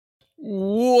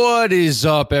What is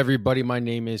up, everybody? My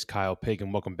name is Kyle Pig,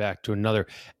 and welcome back to another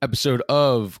episode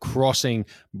of Crossing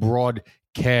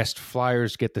Broadcast.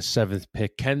 Flyers get the 7th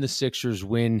pick. Can the Sixers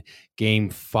win Game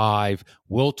 5?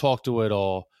 We'll talk to it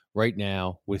all right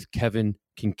now with Kevin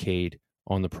Kincaid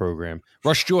on the program.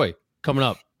 Rush Joy coming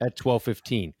up at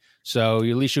 12:15. So at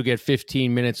least you'll get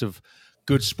 15 minutes of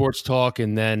good sports talk,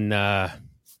 and then I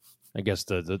guess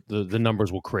the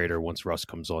numbers will crater once Russ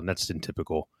comes on. That's in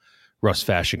typical Russ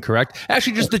fashion, correct?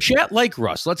 Actually, just the chat like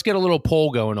Russ. Let's get a little poll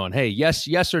going on. Hey,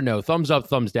 yes or no? Thumbs up,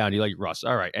 thumbs down. You like Russ?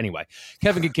 All right. Anyway,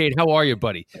 Kevin Kincaid, how are you,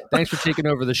 buddy? Thanks for taking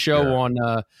over the show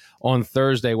on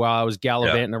Thursday while I was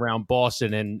gallivanting around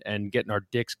Boston and getting our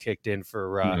dicks kicked in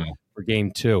for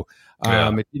Game 2.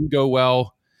 It didn't go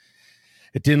well.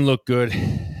 It didn't look good.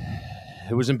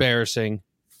 It was embarrassing.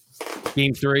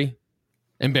 Game 3,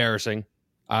 embarrassing.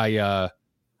 I'm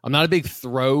not a big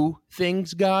throw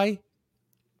things guy.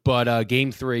 But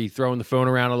Game 3, throwing the phone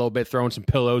around a little bit, throwing some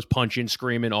pillows, punching,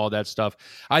 screaming, all that stuff.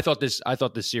 I thought this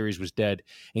series was dead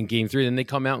in Game 3. Then they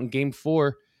come out in Game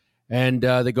 4, and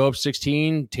they go up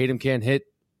 16. Tatum can't hit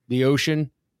the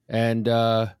ocean, and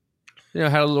had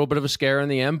a little bit of a scare in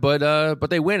the end. But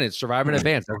they win it, survive and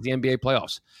advance. That's the NBA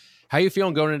playoffs. How you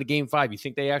feeling going into Game 5? You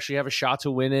think they actually have a shot to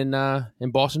win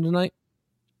in Boston tonight?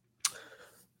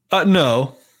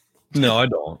 No, I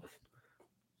don't.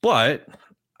 But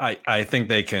I think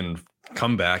they can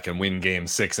come back and win Game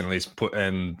 6 and at least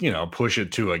push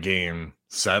it to a Game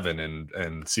 7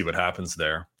 and see what happens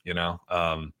there.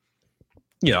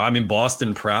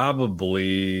 Boston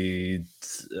probably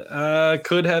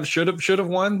should have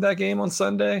won that game on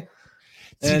Sunday.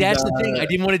 See, that's the thing. I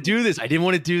didn't want to do this. I'm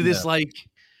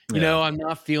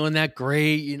not feeling that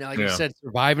great. You said,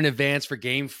 survive in advance for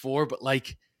Game 4. But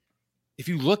if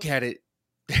you look at it,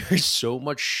 there's so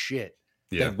much shit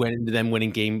that went into them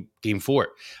winning game 4.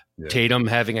 Yeah. Tatum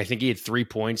having, I think he had 3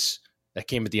 points that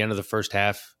came at the end of the first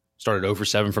half, started over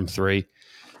 7 from 3.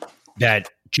 That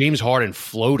James Harden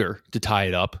floater to tie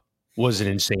it up was an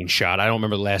insane shot. I don't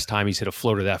remember the last time he's hit a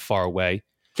floater that far away.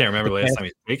 Can't remember the last time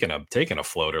he's taken a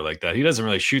floater like that. He doesn't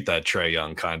really shoot that Trae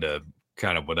Young kind of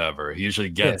whatever. He usually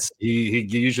gets he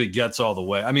usually gets all the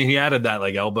way. I mean, he added that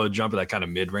elbow jumper, that kind of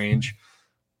mid range,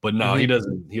 but no, he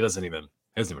doesn't even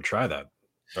try that.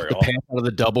 The pass out of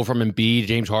the double from Embiid,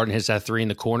 James Harden hits that 3 in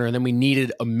the corner, and then we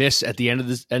needed a miss at the end of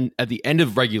this, and at the end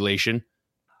of regulation,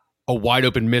 a wide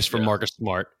open miss from Marcus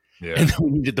Smart, and then we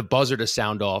needed the buzzer to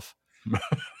sound off from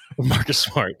Marcus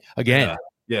Smart again.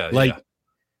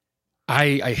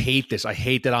 I hate this. I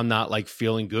hate that I'm not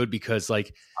feeling good because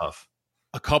tough.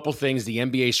 A couple things. The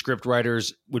NBA script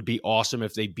writers would be awesome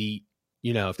if they beat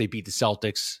the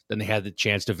Celtics, then they had the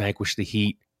chance to vanquish the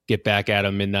Heat. Get back at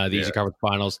them in the Eastern Conference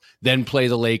Finals, then play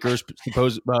the Lakers,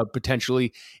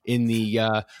 potentially in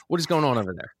the what is going on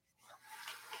over there?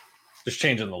 Just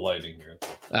changing the lighting here.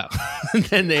 Oh,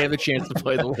 then they have a chance to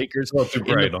play the Lakers in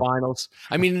the finals.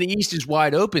 I mean, the East is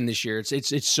wide open this year.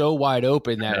 It's so wide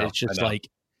open that it's just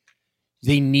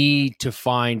they need to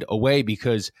find a way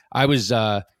because I was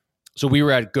so we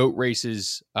were at Goat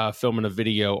Races filming a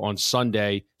video on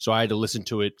Sunday, so I had to listen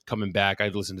to it coming back. I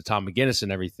had to listen to Tom McGinnis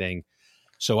and everything.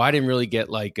 So I didn't really get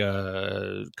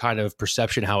a kind of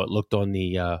perception how it looked on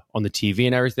the TV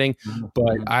and everything.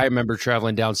 But I remember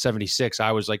traveling down 76.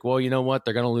 I was like, well, you know what?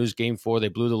 They're going to lose Game 4. They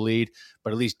blew the lead,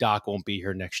 but at least Doc won't be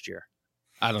here next year.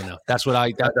 I don't know. That's what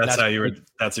I. That's what you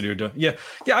were doing. Yeah.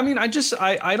 I mean, I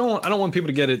don't want people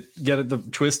to get it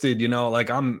twisted.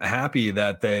 I'm happy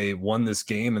that they won this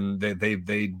game and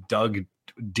they dug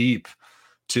deep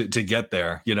to get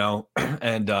there.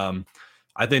 And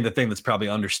I think the thing that's probably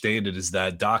understated is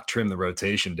that Doc trimmed the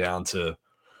rotation down to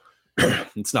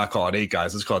let's not call it 8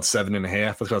 guys. Let's call it 7.5.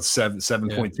 Let's call it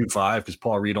 7.25 because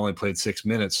Paul Reed only played 6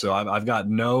 minutes. So I've got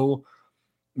no,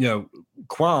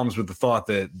 qualms with the thought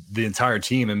that the entire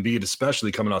team, Embiid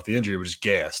especially coming off the injury, was just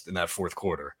gassed in that fourth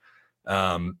quarter.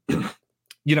 But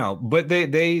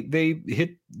they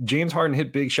hit James Harden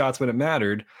hit big shots when it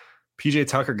mattered. PJ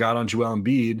Tucker got on Joel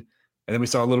Embiid. And then we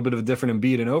saw a little bit of a different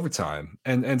Embiid in overtime.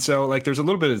 And so there's a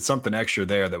little bit of something extra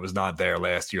there that was not there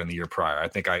last year and the year prior. I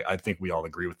think we all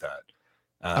agree with that.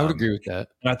 I would agree with that.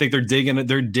 And I think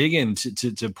they're digging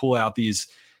to pull out these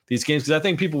games. Because I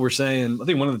think people were saying, I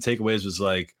think one of the takeaways was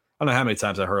I don't know how many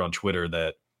times I heard on Twitter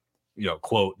that,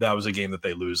 quote, that was a game that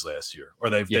they lose last year, or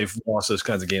they've lost those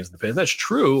kinds of games in the past. That's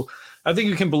true. I think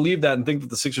you can believe that and think that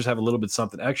the Sixers have a little bit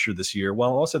something extra this year,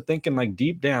 while also thinking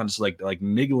deep down, just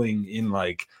niggling in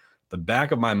the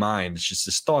back of my mind, it's just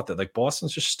this thought that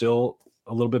Boston's just still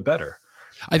a little bit better.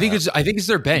 I think it's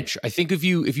their bench. I think if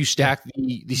you stack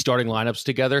the starting lineups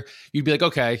together, you'd be like,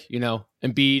 okay,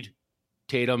 Embiid,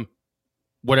 Tatum,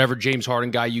 whatever James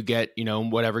Harden guy you get,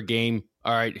 whatever game,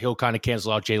 all right, he'll kind of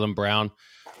cancel out Jaylen Brown.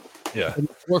 Yeah. Then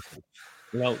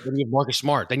you have Marcus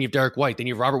Smart, then you have Derek White, then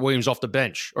you have Robert Williams off the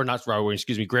bench, or not Robert Williams,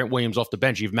 excuse me, Grant Williams off the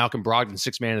bench. You have Malcolm Brogdon,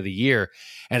 6th man of the year.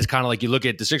 And it's kind of like you look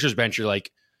at the Sixers bench, you're like,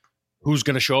 who's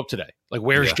going to show up today? Like,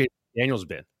 where's Jaden Daniels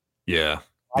been? Yeah.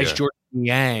 Why does Georges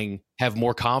Niang have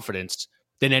more confidence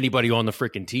than anybody on the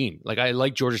freaking team? Like, I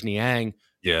like Georges Niang.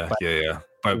 Yeah.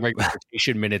 But regular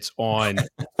rotation minutes on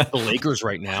the Lakers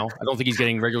right now. I don't think he's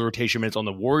getting regular rotation minutes on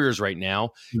the Warriors right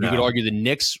now. No. You could argue the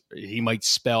Knicks, he might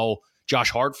spell Josh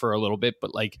Hart for a little bit,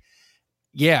 but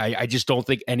I just don't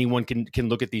think anyone can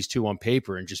look at these two on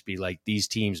paper and just be like, these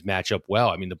teams match up well.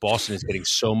 I mean, the Boston is getting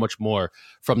so much more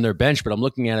from their bench, but I'm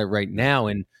looking at it right now,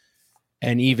 and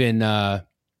even Joe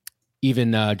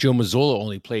Mazzulla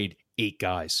only played 8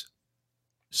 guys.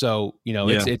 So,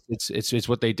 it's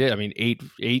what they did. I mean, eight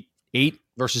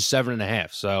versus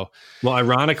 7.5. So, well,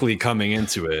 ironically, coming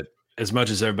into it, as much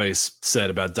as everybody's said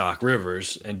about Doc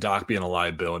Rivers and Doc being a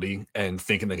liability and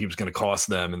thinking that he was going to cost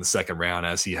them in the second round,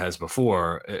 as he has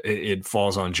before, it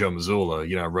falls on Joe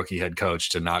Mazzulla, rookie head coach,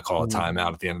 to not call a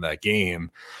timeout at the end of that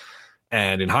game.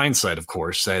 And in hindsight, of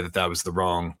course, say that was the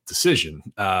wrong decision.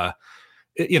 But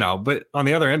on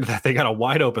the other end of that, they got a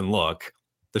wide open look.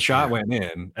 The shot went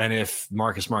in, and if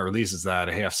Marcus Smart releases that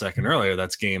a half second earlier,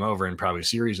 that's game over and probably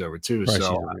series over too.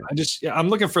 So I'm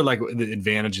looking for the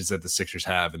advantages that the Sixers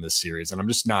have in this series, and I'm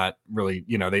just not really,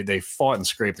 they fought and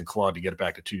scraped and clawed to get it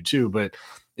back to 2-2, but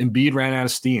Embiid ran out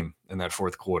of steam in that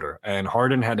fourth quarter, and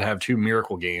Harden had to have 2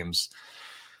 miracle games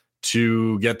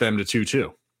to get them to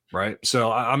 2-2. Right. So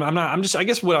I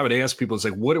guess what I would ask people is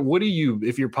what do you,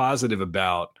 if you're positive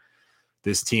about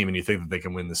this team and you think that they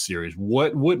can win this series,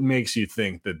 what makes you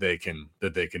think that they can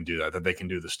do that they can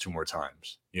do this 2 more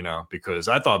times, because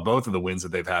I thought both of the wins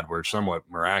that they've had were somewhat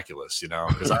miraculous,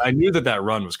 because I knew that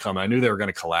run was coming. I knew they were going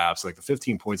to collapse. Like the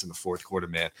 15 points in the fourth quarter,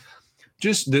 man,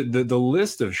 just the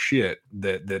list of shit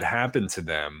that happened to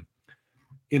them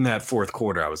in that fourth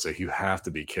quarter. I was like, you have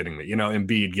to be kidding me.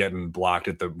 Embiid getting blocked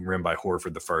at the rim by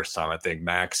Horford the first time. I think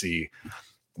Maxey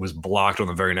was blocked on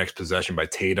the very next possession by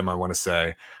Tatum, I want to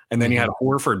say. And then you had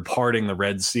Horford parting the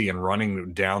Red Sea and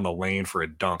running down the lane for a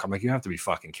dunk. I'm like, you have to be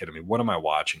fucking kidding me. What am I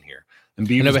watching here? And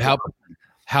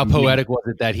how poetic was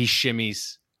it that he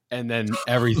shimmies and then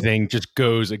everything just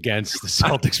goes against the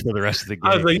Celtics for the rest of the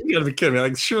game? I was like, you gotta be kidding me.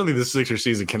 Like, surely the Sixers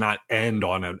season cannot end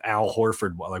on an Al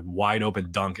Horford wide open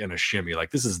dunk and a shimmy.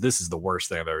 Like, this is the worst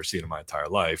thing I've ever seen in my entire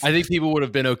life. I think people would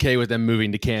have been okay with them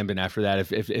moving to Camden after that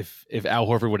if Al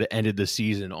Horford would have ended the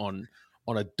season on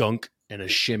a dunk and a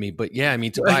shimmy. But yeah, I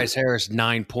mean, Tobias Harris,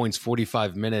 9 points,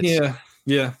 45 minutes.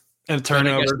 Yeah. And a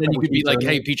turnover. Then you could be like,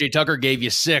 hey, PJ Tucker gave you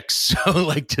 6. So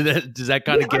does that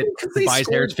kind of get Tobias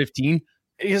Harris 15?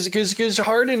 Because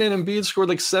Harden and Embiid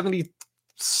scored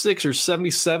 76 or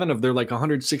 77 of their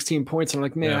 116 points. And I'm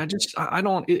like, man, I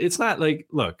don't, it's not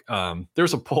look,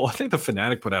 there's a poll. I think the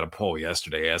Fanatic put out a poll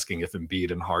yesterday asking if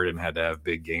Embiid and Harden had to have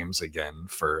big games again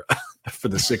for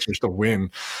the Sixers to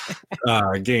win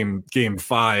game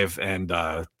 5. And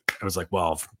I was like,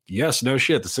 well, yes, no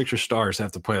shit. The Sixers stars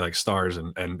have to play like stars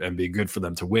and be good for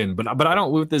them to win. But I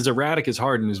don't, with as erratic as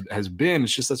Harden has been,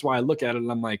 it's just, that's why I look at it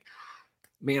and I'm like,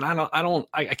 man,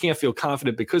 I can't feel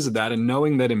confident because of that. And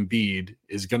knowing that Embiid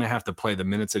is going to have to play the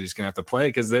minutes that he's going to have to play,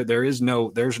 because there's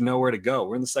nowhere to go.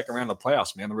 We're in the second round of the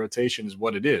playoffs, man. The rotation is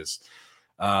what it is.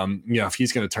 If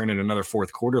he's going to turn in another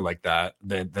fourth quarter like that,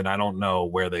 then I don't know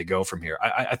where they go from here.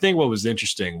 I think what was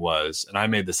interesting was, and I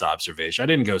made this observation, I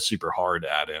didn't go super hard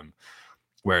at him,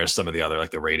 whereas some of the other,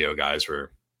 the radio guys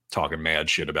were talking mad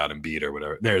shit about Embiid or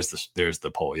whatever. There's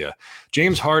the poll. Yeah.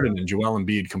 James Harden and Joel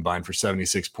Embiid combined for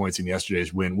 76 points in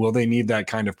yesterday's win. Will they need that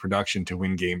kind of production to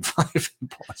win game 5 in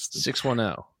Boston?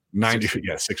 610.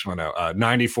 610.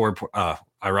 94,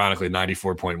 ironically,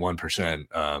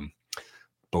 94.1%,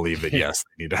 believe that, yes,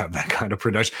 they need to have that kind of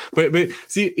production. But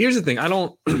see, here's the thing. I'm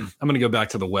going to go back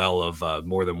to the well of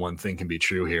more than one thing can be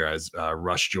true here as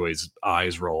Rush Joy's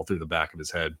eyes roll through the back of his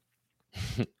head.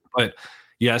 But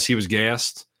yes, he was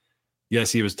gassed. Yes,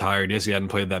 he was tired. Yes, he hadn't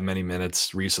played that many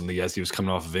minutes recently. Yes, he was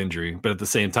coming off of injury. But at the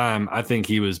same time, I think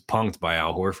he was punked by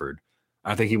Al Horford.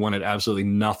 I think he wanted absolutely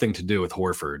nothing to do with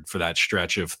Horford for that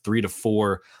stretch of 3 to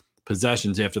 4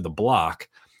 possessions after the block,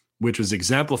 which was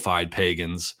exemplified,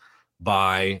 Pagans,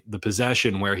 by the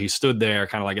possession where he stood there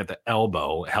kind of at the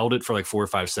elbow, held it for 4 or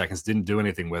 5 seconds, didn't do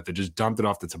anything with it, just dumped it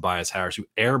off to Tobias Harris, who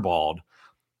airballed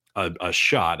a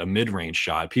shot, a mid-range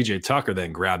shot. PJ Tucker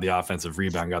then grabbed the offensive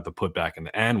rebound, got the putback in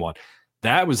the and one.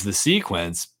 That was the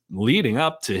sequence leading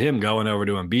up to him going over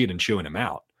to Embiid and chewing him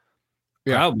out.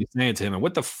 proudly saying to him, and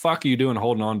what the fuck are you doing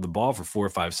holding on to the ball for 4 or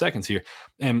 5 seconds here?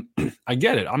 And I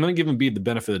get it. I'm going to give Embiid the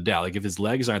benefit of the doubt. Like if his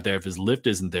legs aren't there, if his lift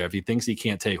isn't there, if he thinks he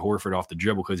can't take Horford off the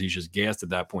dribble because he's just gassed at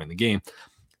that point in the game,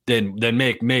 then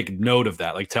make note of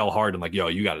that. Like tell Harden, like, yo,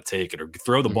 you got to take it, or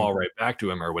throw the ball right back to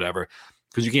him or whatever.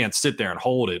 Because you can't sit there and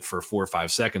hold it for 4 or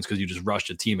 5 seconds because you just rushed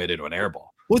a teammate into an air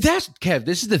ball. Well, that's Kev.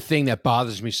 This is the thing that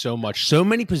bothers me so much. So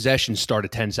many possessions start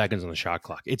at 10 seconds on the shot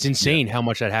clock. It's insane how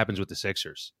much that happens with the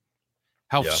Sixers.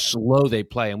 How slow they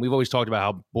play. And we've always talked about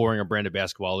how boring a brand of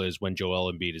basketball is when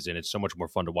Joel Embiid is in. It's so much more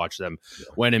fun to watch them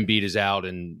when Embiid is out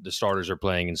and the starters are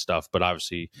playing and stuff. But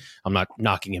obviously, I'm not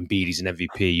knocking Embiid. He's an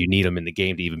MVP. You need him in the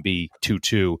game to even be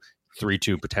 2-2,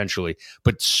 3-2 potentially.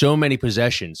 But so many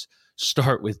possessions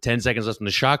start with 10 seconds left on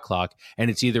the shot clock,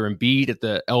 and it's either Embiid at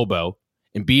the elbow,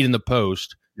 Embiid in the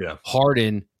post,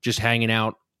 Harden just hanging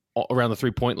out around the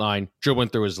 3-point line, dribbling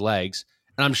through his legs.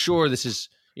 And I'm sure this is,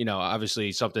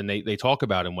 obviously something they talk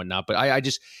about and whatnot. But I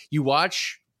just you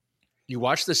watch the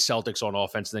Celtics on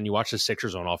offense, and then you watch the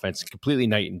Sixers on offense, completely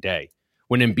night and day.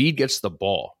 When Embiid gets the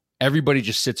ball, everybody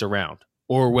just sits around.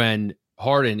 Or when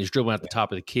Harden is dribbling at the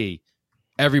top of the key,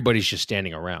 everybody's just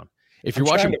standing around. If you're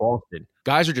watching Boston,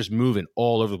 guys are just moving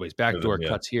all over the place. Backdoor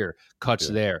cuts here, cuts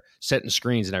there, setting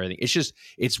screens and everything.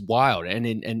 It's wild.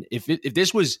 And if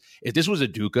this was a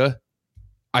Duca,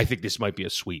 I think this might be a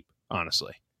sweep,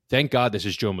 honestly. Thank God this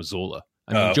is Joe Mazzulla.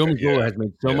 I mean, Joe Mazzulla has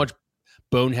made so much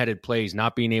boneheaded plays,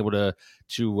 not being able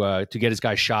to get his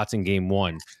guys shots in game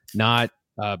one, not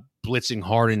blitzing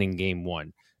Harden in game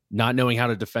one, not knowing how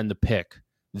to defend the pick.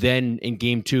 Then in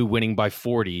game two, winning by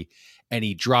 40, and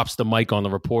he drops the mic on the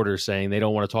reporter saying they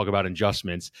don't want to talk about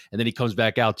adjustments. And then he comes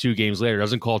back out 2 games later,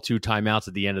 doesn't call 2 timeouts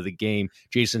at the end of the game.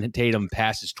 Jason Tatum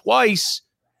passes twice.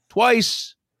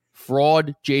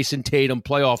 Fraud, Jason Tatum,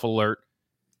 playoff alert,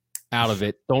 out of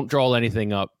it. Don't draw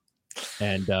anything up.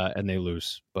 And they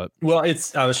lose. But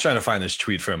I was trying to find this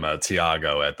tweet from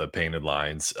Tiago at the Painted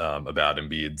Lines about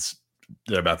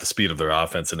about the speed of their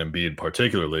offense and Embiid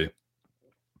particularly.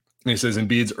 And he says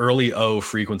Embiid's early O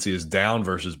frequency is down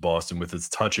versus Boston, with its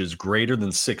touches greater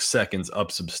than 6 seconds,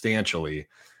 up substantially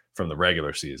from the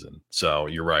regular season. So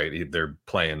you're right. They're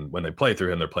playing, when they play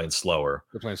through him, they're playing slower.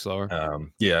 They're playing slower.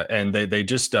 And they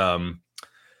just the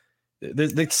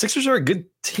Sixers are a good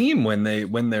team when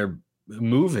they're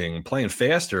moving, playing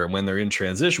faster, and when they're in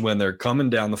transition, when they're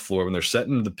coming down the floor, when they're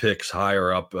setting the picks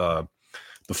higher up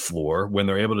the floor, when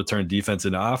they're able to turn defense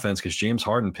into offense, because James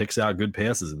Harden picks out good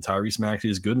passes and Tyrese Maxey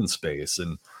is good in space.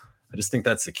 And I just think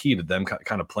that's the key to them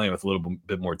kind of playing with a little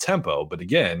bit more tempo. But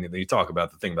again, you talk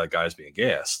about the thing about guys being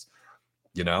gassed,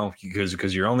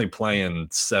 because you're only playing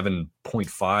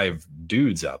 7.5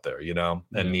 dudes out there,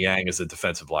 and Niang is a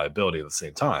defensive liability at the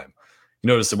same time. You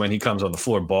notice that when he comes on the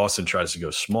floor, Boston tries to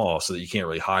go small so that you can't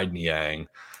really hide Niang,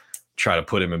 try to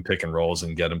put him in pick and rolls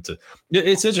and get him to.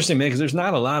 It's interesting, man, because there's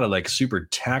not a lot of like super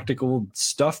tactical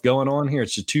stuff going on here.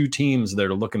 It's the 2 teams that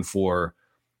are looking for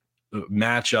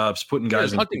matchups, putting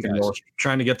guys in pick and rolls,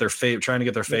 trying to get their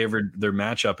their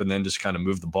matchup, and then just kind of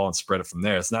move the ball and spread it from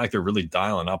there. It's not like they're really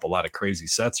dialing up a lot of crazy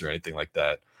sets or anything like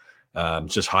that.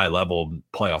 It's just high level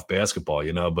playoff basketball,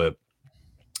 But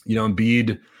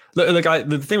Embiid.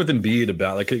 The thing with Embiid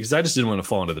about because I just didn't want to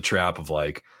fall into the trap of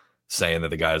like saying that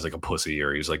the guy is like a pussy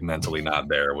or he's like mentally not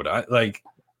there. And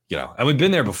we've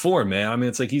been there before, man. I mean,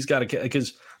 it's like he's got to,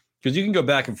 because you can go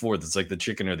back and forth. It's like the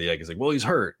chicken or the egg. It's like, well, he's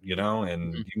hurt,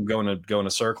 and you can go in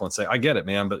a circle and say, I get it,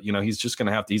 man. But he's just going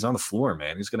to have to, he's on the floor,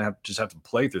 man. He's going to have to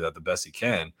play through that the best he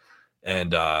can.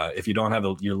 And if you don't have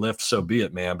your lift, so be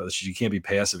it, man. But you can't be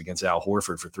passive against Al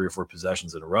Horford for 3 or 4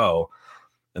 possessions in a row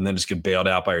and then just get bailed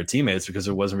out by your teammates because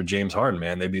it wasn't for James Harden,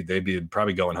 man. They'd be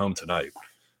probably going home tonight.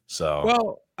 So,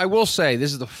 well, I will say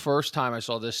this is the first time I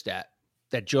saw this stat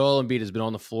that Joel Embiid has been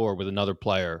on the floor with another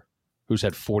player who's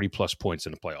had 40+ points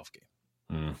in a playoff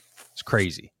game. It's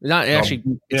crazy.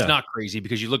 It's not crazy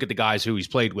because you look at the guys who he's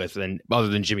played with, and other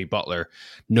than Jimmy Butler,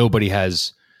 nobody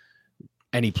has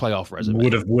any playoff resume.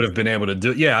 Would have been able to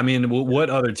do. Yeah, I mean, what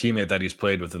other teammate that he's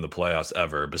played with in the playoffs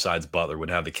ever besides Butler would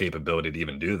have the capability to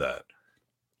even do that?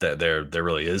 That there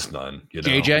really is none.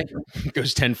 JJ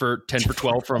goes 10 for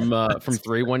 12 from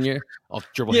 3 1 year. I'll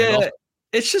dribble. Yeah,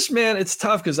 it's just, man, it's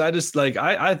tough because I just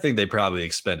I think they probably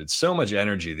expended so much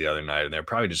energy the other night, and they're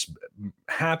probably just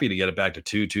happy to get it back to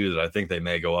 2-2 that I think they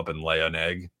may go up and lay an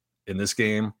egg in this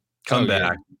game. Come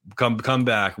back.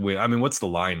 I mean, what's the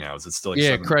line now? Is it still?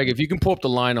 Craig, if you can pull up the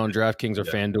line on DraftKings or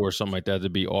FanDuel or something like that,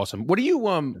 that'd be awesome. What do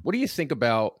you think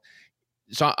about?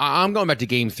 So I'm going back to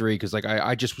game 3 because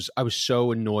I was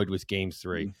so annoyed with game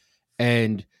 3,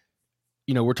 and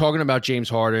we're talking about James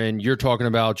Harden. You're talking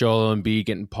about Joel Embiid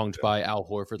getting punked by Al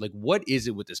Horford. Like, what is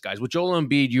it with this guys? With Joel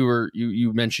Embiid,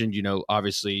 you mentioned,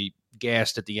 obviously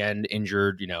gassed at the end,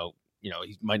 injured.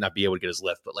 He might not be able to get his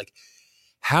lift, but like,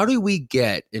 how do we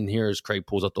get? And here's Craig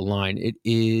pulls up the line. It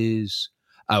is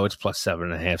it's plus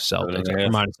 7.5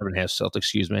 Celtics, minus 7.5 Celtics.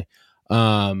 Excuse me.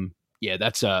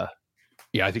 That's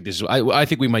I think this is. I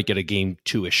think we might get a game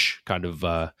 2-ish kind of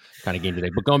game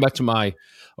today. But going back to my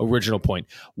original point,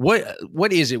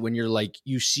 what is it when you're like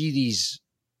you see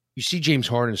James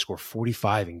Harden score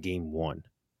 45 in game 1,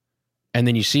 and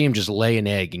then you see him just lay an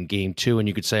egg in game 2, and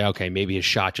you could say, okay, maybe his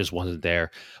shot just wasn't there.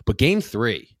 But game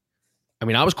 3, I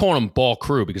mean, I was calling him ball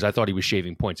crew because I thought he was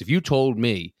shaving points. If you told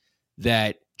me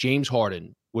that James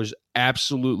Harden was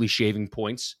absolutely shaving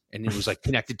points and it was like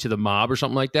connected to the mob or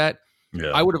something like that,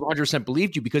 I would have 100%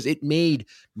 believed you because it made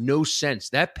no sense.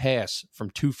 That pass from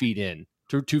 2 feet in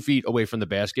to 2 feet away from the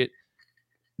basket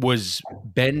was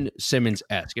Ben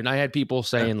Simmons-esque. And I had people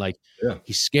saying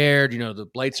he's scared, the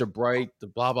lights are bright, the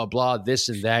blah, blah, blah, this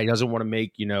and that. He doesn't want to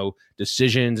make,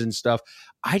 decisions and stuff.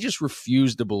 I just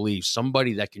refuse to believe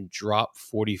somebody that can drop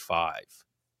 45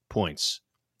 points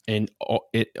and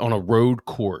on a road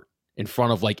court in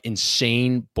front of like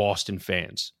insane Boston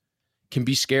fans can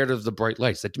be scared of the bright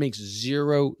lights. That makes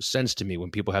zero sense to me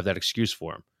when people have that excuse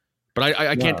for him. But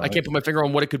I can't put my finger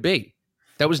on what it could be.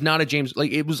 That was not a James,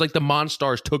 like it was like the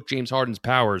Monstars took James Harden's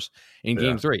powers in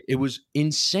game 3. It was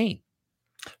insane.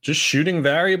 Just shooting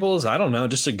variables. I don't know.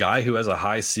 Just a guy who has a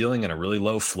high ceiling and a really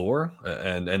low floor,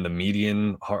 and the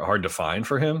median hard to find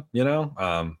for him.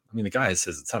 I mean, the guy has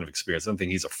a ton of experience. I don't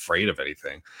think he's afraid of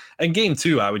anything. And game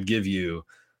 2, I would give you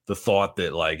the thought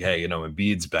that like, hey,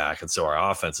 Embiid's back, and so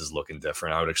our offense is looking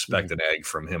different. I would expect an egg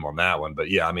from him on that one. But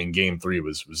yeah, I mean, game 3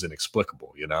 was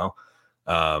inexplicable.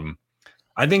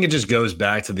 I think it just goes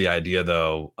back to the idea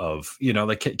though of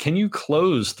can you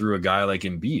close through a guy like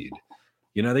Embiid?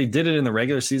 They did it in the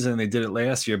regular season and they did it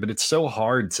last year, but it's so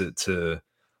hard to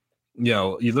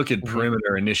you look at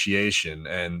perimeter initiation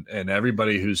and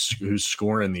everybody who's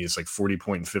scoring these like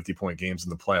 40-point and 50-point games in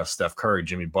the playoffs, Steph Curry,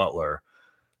 Jimmy Butler,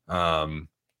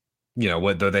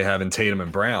 what though they have in Tatum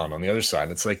and Brown on the other side.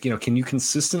 It's like, can you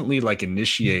consistently like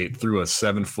initiate through a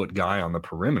 7-foot guy on the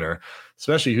perimeter,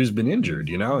 especially who's been injured,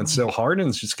 and so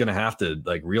Harden's just going to have to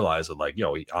like realize that like,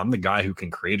 I'm the guy who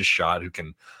can create a shot, who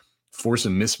can force a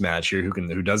mismatch here,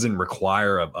 who doesn't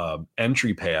require a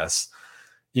entry pass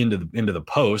into the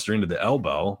post or into the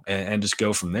elbow and just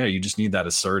go from there. You just need that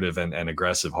assertive and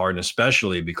aggressive Harden,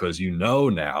 especially because now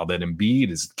that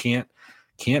Embiid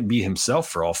can't be himself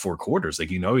for all 4 quarters. Like,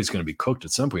 he's going to be cooked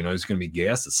at some point. He's going to be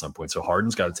gassed at some point. So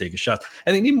Harden's got to take a shot.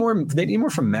 And they need more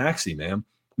from Maxey, man.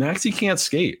 Maxey can't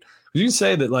skate. You can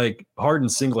say that like Harden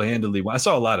single-handedly, I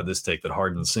saw a lot of this take that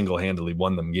Harden single-handedly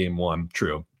won them game 1.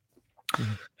 True.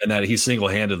 Mm-hmm. And that he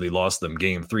single-handedly lost them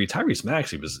game 3. Tyrese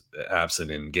Maxey was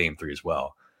absent in game 3 as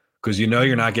well. Because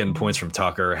you're not getting points from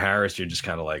Tucker. Harris, you're just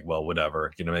kind of like, well,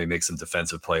 whatever. Maybe make some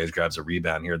defensive plays, grabs a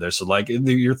rebound here or there. So like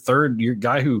your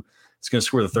guy who is going to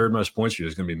score the 3rd most points for you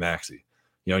is going to be Maxey.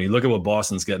 And you look at what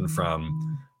Boston's getting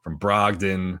from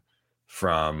Brogdon,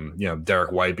 from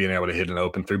Derek White being able to hit an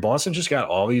open 3. Boston just got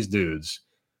all these dudes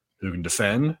who can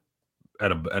defend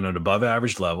at an above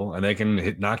average level, and they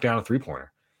can knock down a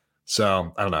 3-pointer.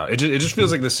 So I don't know. It just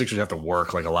feels like the Sixers have to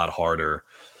work like a lot harder,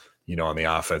 on the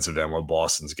offensive end, while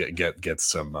Boston's get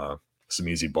some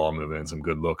easy ball movement and some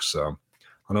good looks. So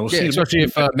I know we'll see. Especially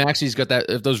if Maxey's got that.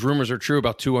 If those rumors are true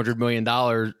about $200 million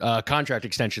contract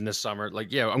extension this summer,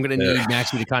 like I'm going to need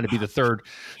Maxey to kind of be the 3rd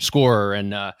scorer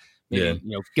and.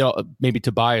 Maybe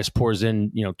Tobias pours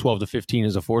in, 12 to 15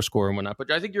 as a 4 scorer and whatnot.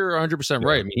 But I think you're 100%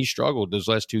 right. I mean, he struggled those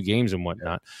last 2 games and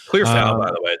whatnot. Clear foul,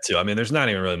 by the way, too. I mean, there's not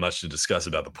even really much to discuss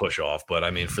about the push off. But I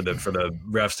mean, for the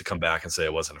refs to come back and say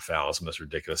it wasn't a foul, it's the most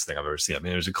ridiculous thing I've ever seen. I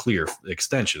mean, there's a clear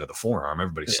extension of the forearm.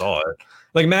 Everybody saw it.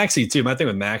 Like Maxey too. My thing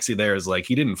with Maxey there is like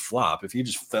he didn't flop. If he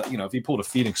just fell, if he pulled a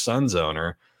Phoenix Suns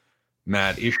owner,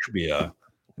 Matt Ishbia,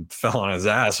 fell on his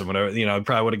ass and whatever,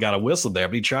 probably would have got a whistle there,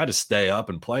 but he tried to stay up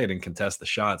and play it and contest the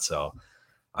shot. So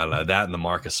I don't know, that and the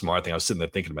Marcus Smart thing. I was sitting there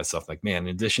thinking to myself, like, man, in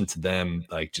addition to them,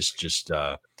 like just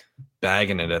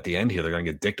bagging it at the end here, they're going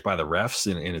to get dicked by the refs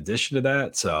in addition to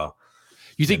that. So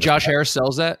you think Josh Harris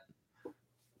sells that?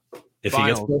 If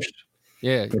finals. He gets pushed?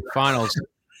 Yeah. Finals,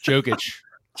 Jokic,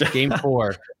 game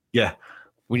 4. Yeah.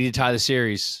 We need to tie the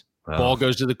series. Ball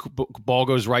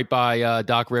goes right by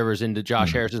Doc Rivers into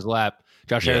Josh Harris's lap.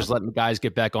 Josh Harris letting the guys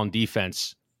get back on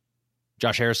defense.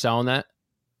 Josh Harris selling that?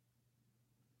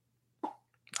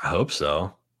 I hope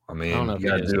so. I mean, you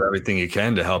got to do everything you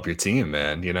can to help your team,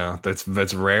 man.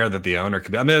 That's rare that the owner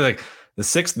could be. I mean, like the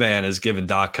sixth man is giving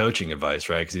Doc coaching advice,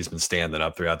 right? Because he's been standing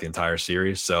up throughout the entire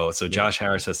series. So Josh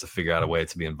Harris has to figure out a way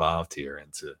to be involved here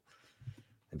and to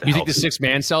you think the sixth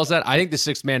man sells that? I think the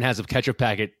sixth man has a ketchup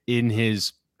packet in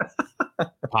his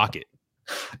pocket.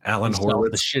 Alan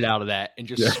Horowitz the shit out of that and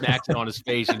just smacks it on his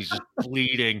face, and he's just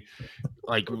bleeding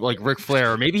like Ric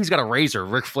Flair. Or maybe he's got a razor.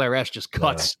 Ric Flair just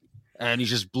cuts, and he's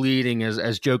just bleeding as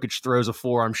Jokic throws a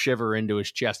forearm shiver into his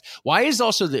chest. Why is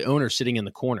also the owner sitting in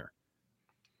the corner?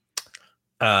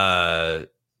 Well,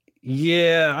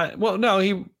 no,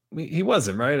 he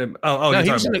wasn't, right? No,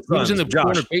 he was in the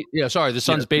corner. Yeah, sorry, the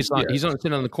Suns baseline. He's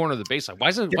sitting on the corner of the baseline. Why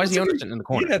is the owner sitting in the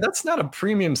corner? Yeah, that's not a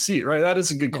premium seat, right? That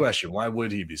is a good question. Why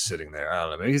would he be sitting there? I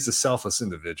don't know. Maybe he's a selfless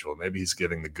individual. Maybe he's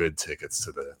giving the good tickets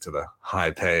to the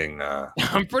high paying.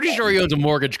 I'm pretty sure he owns a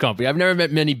mortgage company. I've never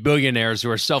met many billionaires who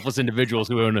are selfless individuals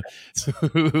who own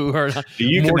who are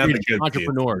mortgage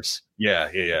entrepreneurs. Yeah.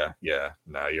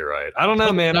 No, you're right. I don't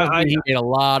know, man. He made a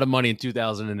lot of money in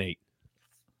 2008.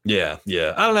 Yeah.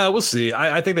 I don't know. We'll see.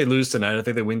 I think they lose tonight. I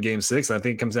think they win Game 6. I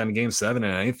think it comes down to Game 7,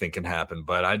 and anything can happen.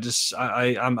 But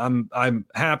I'm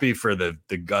happy for the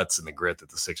guts and the grit that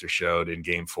the Sixers showed in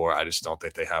Game 4. I just don't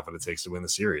think they have what it takes to win the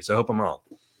series. I hope I'm wrong.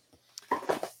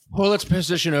 Well, let's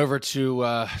position over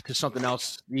to something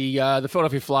else. The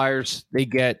Philadelphia Flyers, they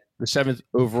get the 7th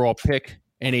overall pick.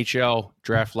 NHL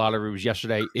draft lottery was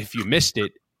yesterday. If you missed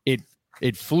it,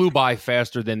 it flew by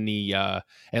faster than the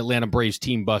Atlanta Braves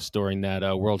team bus during that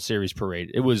World Series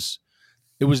parade. It was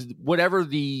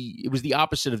the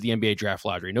opposite of the NBA draft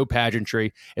lottery. No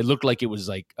pageantry. It looked like it was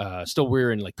like still we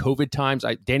were in like COVID times.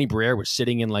 Danny Briere was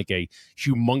sitting in like a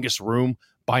humongous room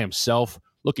by himself,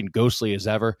 looking ghostly as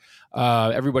ever.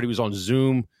 Everybody was on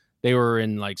Zoom. They were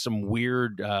in like some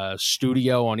weird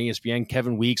studio on ESPN.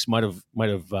 Kevin Weeks might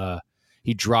have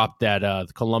he dropped that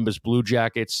the Columbus Blue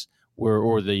Jackets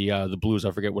or the Blues,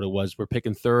 I forget what it was, were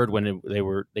picking third when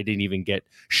they didn't even get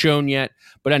shown yet.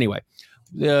 But anyway,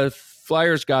 the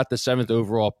Flyers got the 7th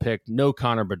overall pick. No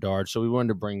Connor Bedard, so we wanted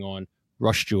to bring on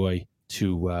Russ Joy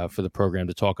for the program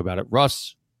to talk about it.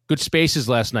 Russ, good spaces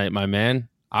last night, my man.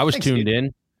 I was tuned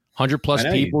in.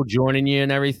 100+ people joining you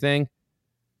and everything.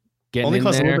 Only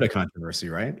caused a little bit of controversy,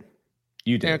 right?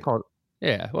 You did.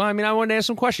 Yeah. Well, I mean, I wanted to ask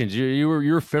some questions. You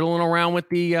were fiddling around with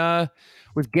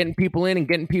with getting people in and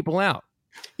getting people out.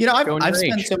 You know, I've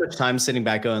spent so much time sitting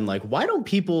back going like, why don't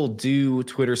people do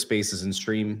Twitter Spaces and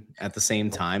stream at the same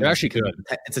time? They're actually good.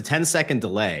 It's a 10-second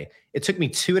delay. It took me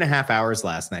 2.5 hours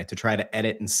last night to try to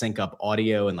edit and sync up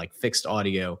audio and like fixed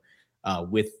audio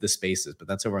with the Spaces, but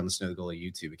that's over on the Snow the Goalie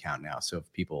YouTube account now. So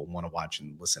if people want to watch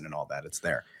and listen and all that, it's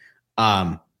there.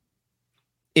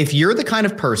 If you're the kind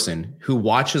of person who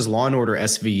watches Law and Order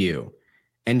SVU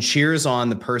and cheers on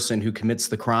the person who commits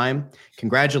the crime,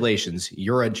 congratulations,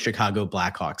 you're a Chicago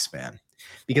Blackhawks fan.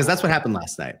 Because that's what happened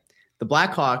last night. The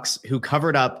Blackhawks, who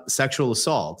covered up sexual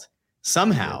assault,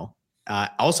 somehow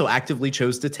also actively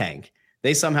chose to tank.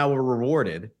 They somehow were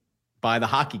rewarded by the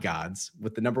hockey gods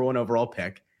with the number 1 overall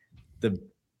pick, the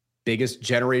biggest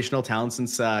generational talent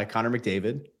since Connor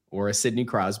McDavid or a Sidney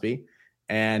Crosby.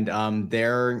 And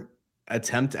their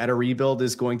attempt at a rebuild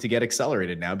is going to get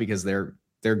accelerated now because they're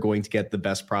going to get the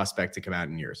best prospect to come out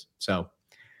in years. So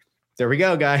there we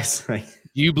go, guys. Do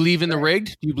you believe in the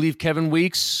rigged? Do you believe Kevin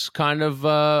Weeks kind of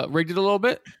rigged it a little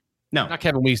bit? No. Not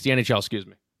Kevin Weeks, the NHL, excuse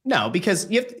me. No,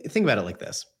 because you have to think about it like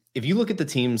this. If you look at the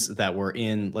teams that were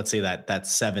in, let's say that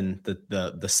 7,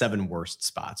 the 7 worst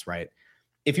spots, right?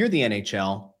 If you're the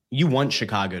NHL, you want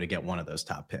Chicago to get one of those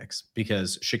top picks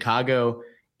because Chicago,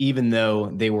 even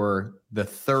though they were the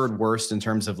 3rd worst in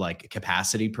terms of like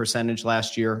capacity percentage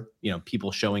last year, you know,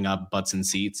 people showing up, butts in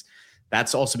seats,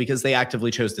 that's also because they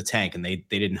actively chose to tank and they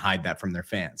didn't hide that from their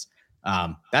fans.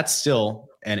 That's still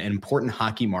an important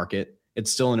hockey market.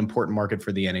 It's still an important market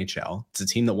for the NHL. It's a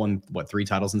team that won 3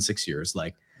 titles in 6 years.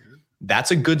 Like that's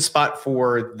a good spot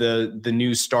for the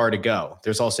new star to go.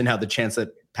 There's also now the chance that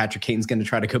Patrick Kane's going to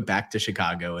try to go back to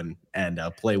Chicago and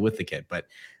play with the kid. But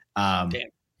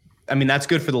I mean, that's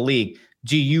good for the league.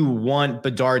 Do you want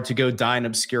Bedard to go die in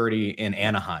obscurity in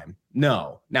Anaheim?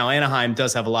 No. Now, Anaheim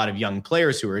does have a lot of young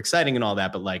players who are exciting and all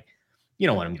that, but like, you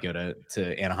don't want him to go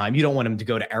to Anaheim. You don't want him to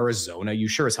go to Arizona. You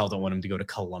sure as hell don't want him to go to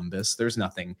Columbus. There's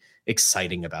nothing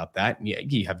exciting about that. Yeah,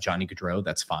 you have Johnny Gaudreau.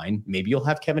 That's fine. Maybe you'll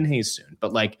have Kevin Hayes soon,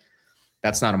 but like,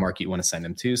 that's not a market you want to send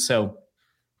him to. So,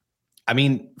 I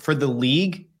mean, for the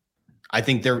league, I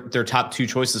think their top 2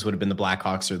 choices would have been the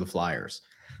Blackhawks or the Flyers.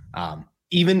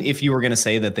 Even if you were going to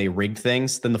say that they rigged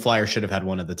things, then the Flyers should have had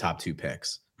one of the top 2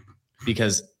 picks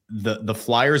because the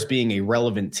Flyers being a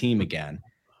relevant team again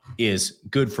is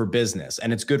good for business.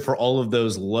 And it's good for all of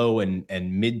those low and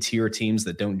mid-tier teams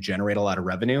that don't generate a lot of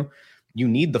revenue you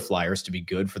need the Flyers to be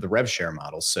good for the rev share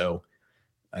model. So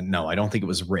no, I don't think it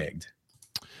was rigged.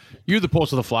 You're the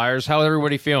pulse of the Flyers. How's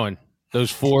everybody feeling?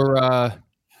 Those four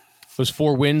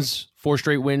wins, 4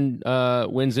 straight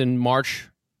wins in March,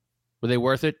 were they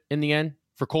worth it in the end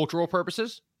for cultural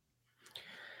purposes?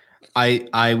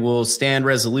 I will stand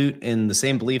resolute in the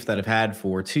same belief that I've had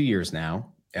for 2 years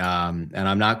now. And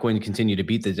I'm not going to continue to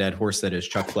beat the dead horse that is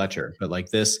Chuck Fletcher. But like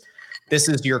this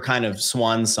is your kind of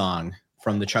swan song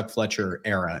from the Chuck Fletcher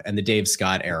era and the Dave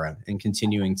Scott era, and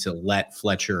continuing to let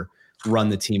Fletcher run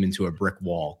the team into a brick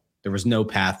wall. There was no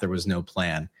path. There was no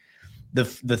plan. The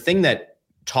thing that,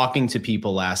 talking to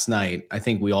people last night, I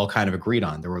think we all kind of agreed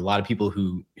on, there were a lot of people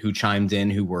who chimed in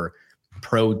who were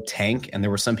pro tank, and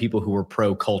there were some people who were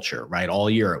pro culture, right? All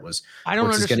year it was. I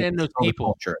don't understand those people.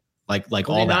 Culture, like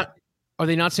all that. Are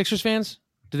they not Sixers fans?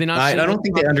 Do they not? I don't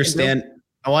think they understand.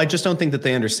 Oh, I just don't think that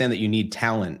they understand that you need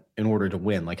talent in order to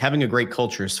win. Like, having a great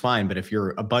culture is fine, but if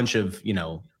you're a bunch of,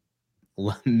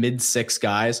 mid 6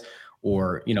 guys,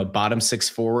 or, bottom 6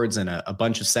 forwards and a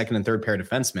bunch of second and third pair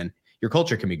defensemen, your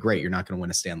culture can be great. You're not going to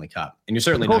win a Stanley Cup, and you're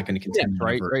certainly not going to continue.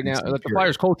 Right now, the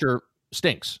Flyers' culture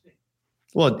stinks.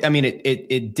 Well, I mean,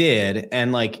 it did,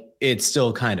 and like it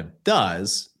still kind of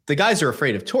does. The guys are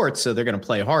afraid of torts, so they're going to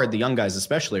play hard. The young guys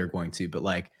especially are going to, but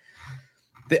like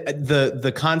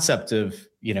the concept of,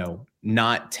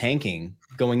 not tanking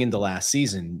going into last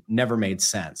season never made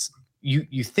sense.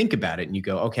 You think about it and you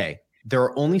go, okay, there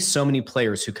are only so many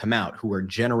players who come out who are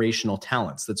generational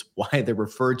talents. That's why they're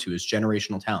referred to as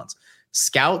generational talents.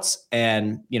 Scouts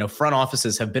and, front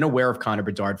offices have been aware of Connor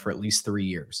Bedard for at least 3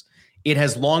 years. It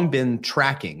has long been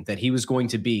tracking that he was going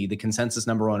to be the consensus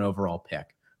 #1 overall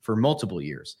pick for multiple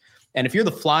years. And if you're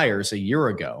the Flyers a year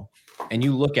ago and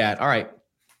you look at, all right,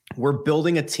 we're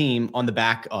building a team on the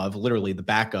back of, literally the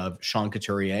back of, Sean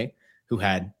Couturier, who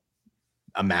had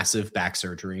a massive back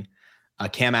surgery,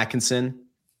 Cam Atkinson,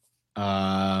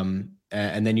 and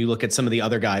then you look at some of the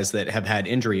other guys that have had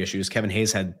injury issues. Kevin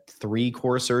Hayes had 3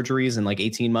 core surgeries in like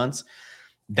 18 months.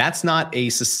 That's not a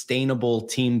sustainable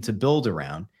team to build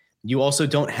around. You also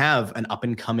don't have an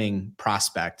up-and-coming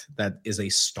prospect that is a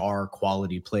star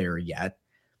quality player yet.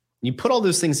 You put all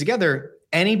those things together,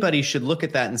 anybody should look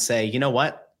at that and say, you know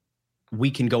what? We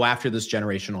can go after this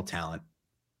generational talent.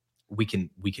 We can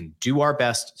do our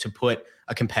best to put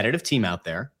a competitive team out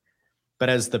there. But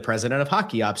as the president of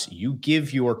Hockey Ops, you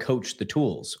give your coach the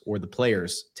tools or the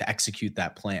players to execute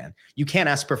that plan. You can't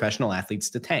ask professional athletes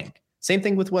to tank. Same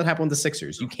thing with what happened with the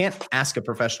Sixers. You can't ask a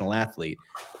professional athlete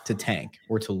to tank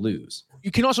or to lose.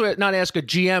 You can also not ask a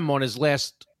GM on his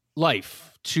last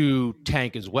life to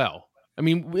tank as well. I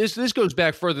mean, this goes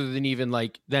back further than even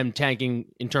like them tanking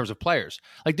in terms of players.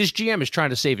 Like, this GM is trying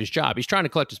to save his job. He's trying to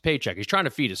collect his paycheck. He's trying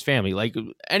to feed his family. Like,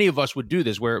 any of us would do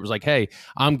this, where it was like, hey,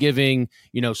 I'm giving,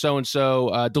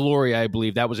 so-and-so Deloria, I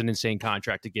believe that was an insane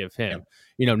contract to give him,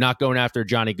 not going after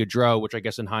Johnny Gaudreau, which I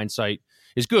guess in hindsight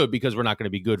is good because we're not going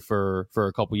to be good for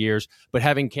a couple years, but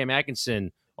having Cam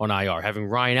Atkinson on IR, having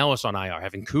Ryan Ellis on IR,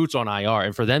 having Coots on IR,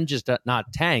 and for them just to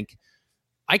not tank,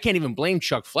 I can't even blame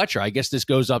Chuck Fletcher. I guess this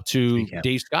goes up to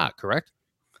Dave Scott, correct?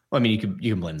 Well, I mean,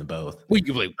 you can blame them both. Well, you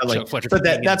can blame Chuck Fletcher, but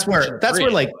that's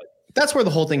where the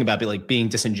whole thing about being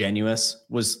disingenuous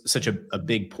was such a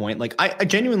big point. Like, I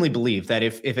genuinely believe that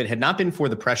if it had not been for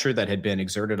the pressure that had been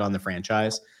exerted on the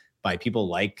franchise by people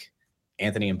like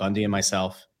Anthony and Bundy and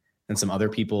myself and some other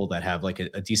people that have like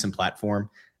a decent platform,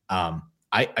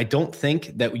 I don't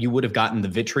think that you would have gotten the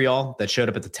vitriol that showed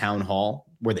up at the town hall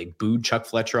where they booed Chuck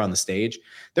Fletcher on the stage.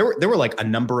 There were like a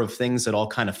number of things that all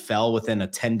kind of fell within a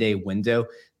 10-day window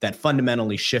that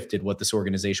fundamentally shifted what this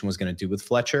organization was going to do with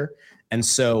Fletcher. And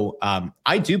so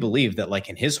I do believe that, like,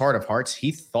 in his heart of hearts,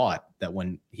 he thought that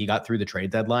when he got through the trade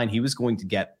deadline, he was going to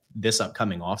get this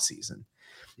upcoming offseason.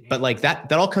 But like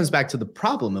that all comes back to the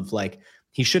problem of, like,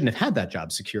 he shouldn't have had that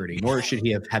job security, nor should he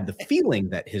have had the feeling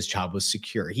that his job was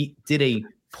secure. He did a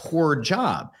poor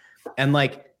job. And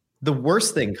like, the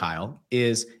worst thing, Kyle,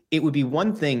 is it would be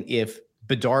one thing if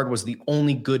Bedard was the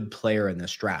only good player in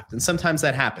this draft. And sometimes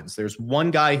that happens. There's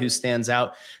one guy who stands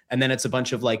out, and then it's a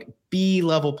bunch of like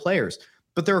B-level players.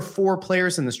 But there are 4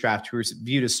 players in this draft who are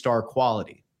viewed as star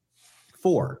quality.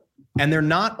 4. And they're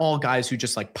not all guys who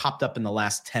just like popped up in the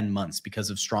last 10 months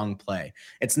because of strong play.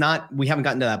 It's not, we haven't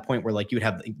gotten to that point where like you would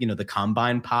have, the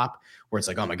combine pop where it's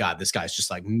like, oh my God, this guy's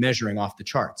just like measuring off the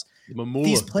charts.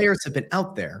 These players have been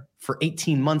out there for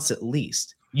 18 months at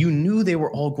least. You knew they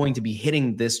were all going to be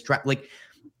hitting this draft. Like,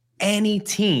 any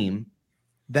team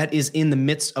that is in the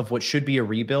midst of what should be a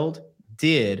rebuild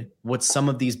did what some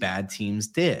of these bad teams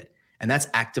did, and that's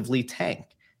actively tank.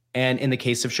 And in the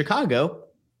case of Chicago,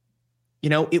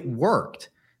 it worked.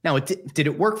 Now, did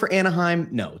it work for Anaheim?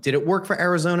 No. Did it work for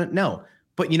Arizona? No.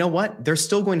 But you know what? They're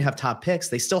still going to have top picks.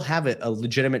 They still have a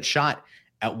legitimate shot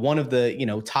at one of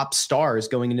the, top stars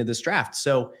going into this draft.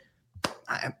 So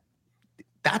I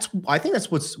think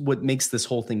that's what makes this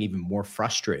whole thing even more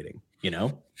frustrating,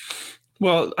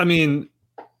 Well, I mean,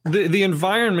 the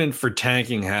environment for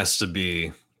tanking has to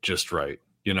be just right.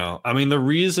 I mean, the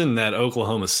reason that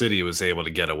Oklahoma City was able to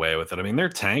get away with it, I mean, their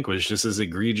tank was just as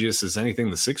egregious as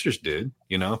anything the Sixers did,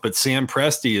 but Sam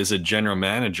Presti is a general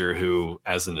manager who,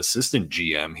 as an assistant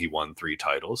GM, he won 3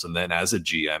 titles. And then as a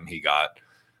GM, he got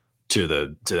to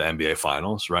the NBA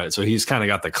finals, right? So he's kind of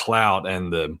got the clout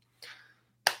and the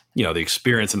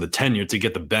experience and the tenure to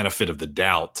get the benefit of the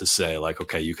doubt to say, like,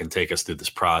 okay, you can take us through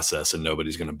this process and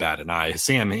nobody's going to bat an eye.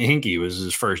 Sam Hinkie was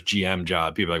his first GM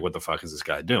job. People are like, what the fuck is this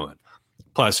guy doing?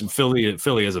 Plus,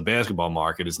 Philly as a basketball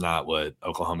market is not what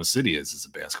Oklahoma City is as a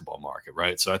basketball market,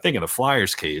 right? So I think in the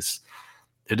Flyers case,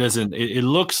 it doesn't. It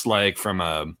looks like from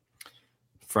a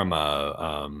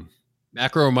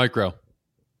macro or micro.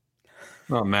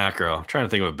 Well, macro. I'm trying to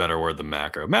think of a better word than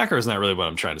macro. Macro is not really what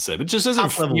I'm trying to say, but it just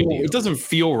doesn't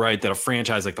feel right that a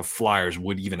franchise like the Flyers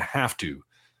would even have to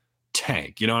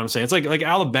tank. You know what I'm saying? It's like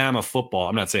Alabama football.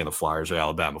 I'm not saying the Flyers are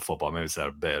Alabama football. Maybe it's not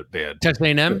a bad. Texas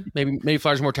A&M. Maybe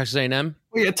Flyers are more Texas A&M.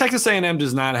 Well, yeah, Texas A&M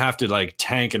does not have to like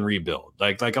tank and rebuild.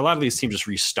 Like a lot of these teams just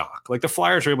restock. Like the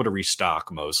Flyers were able to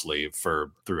restock mostly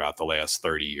throughout the last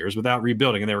 30 years without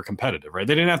rebuilding, and they were competitive, right?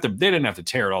 They didn't have to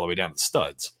tear it all the way down to the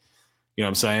studs. You know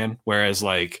what I'm saying? Whereas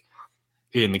like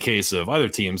in the case of other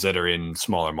teams that are in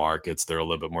smaller markets, they're a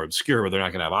little bit more obscure, but they're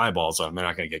not going to have eyeballs on them. They're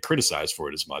not going to get criticized for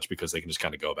it as much because they can just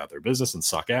kind of go about their business and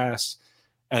suck ass.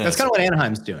 And that's kind of what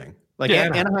Anaheim's doing. Like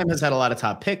Anaheim has had a lot of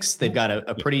top picks. They've got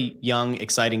a pretty young,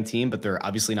 exciting team, but they're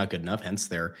obviously not good enough. Hence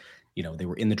they were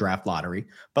in the draft lottery.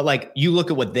 But like you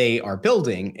look at what they are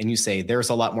building and you say there's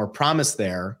a lot more promise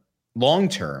there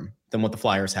long-term than what the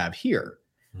Flyers have here.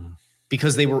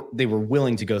 Because they were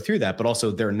willing to go through that, but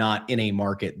also they're not in a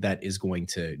market that is going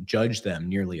to judge them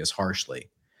nearly as harshly.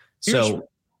 So,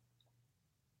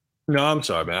 no, I'm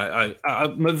sorry, man.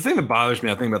 The thing that bothers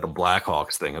me, I think about the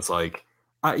Blackhawks thing. It's like,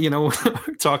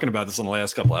 talking about this in the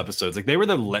last couple episodes. Like they were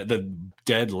the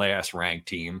dead last ranked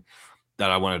team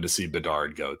that I wanted to see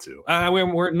Bedard go to.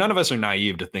 None of us are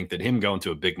naive to think that him going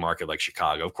to a big market like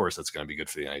Chicago, of course, that's going to be good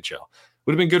for the NHL.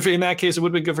 Would have been good in that case. It would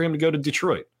have been good for him to go to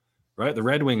Detroit. Right, the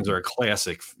Red Wings are a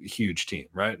classic, huge team.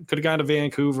 Right, could have gone to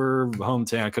Vancouver,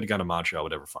 hometown. Could have gone to Montreal,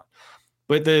 whatever. Fine,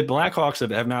 but the Blackhawks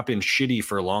have not been shitty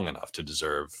for long enough to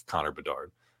deserve Connor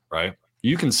Bedard. Right,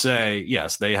 you can say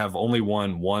yes, they have only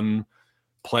won one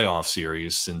playoff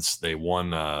series since they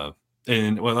won.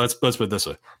 Let's put it this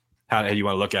way: how do you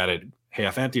want to look at it?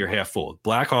 Half empty or half full?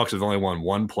 Blackhawks have only won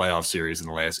one playoff series in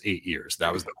the last 8 years.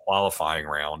 That was the qualifying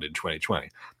round in 2020.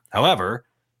 However,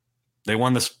 they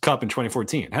won this cup in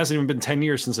 2014. It hasn't even been 10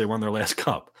 years since they won their last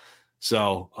cup.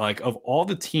 So, like, of all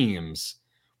the teams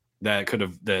that could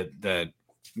have been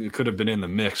in the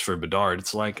mix for Bedard,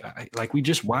 it's like we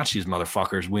just watched these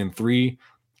motherfuckers win 3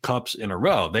 cups in a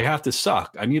row. They have to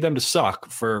suck. I need them to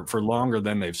suck for longer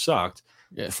than they've sucked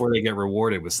before they get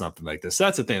rewarded with something like this.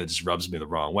 That's the thing that just rubs me the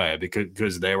wrong way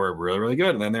because they were really, really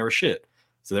good and then they were shit.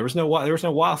 So there was no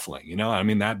waffling, I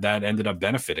mean, that ended up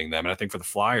benefiting them. And I think for the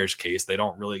Flyers case, they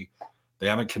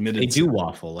haven't committed. They do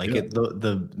waffle. Like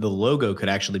the logo could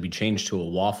actually be changed to a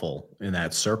waffle in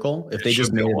that circle. If they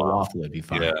just made it a waffle, it'd be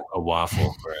fine. Yeah, a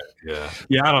waffle. Right.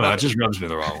 Yeah. I don't know. It just rubs me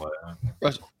the wrong way.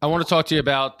 Russ, I want to talk to you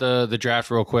about the draft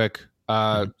real quick.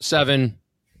 7,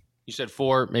 you said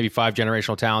 4, maybe 5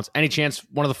 generational talents. Any chance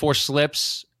one of the 4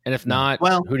 slips? And if not,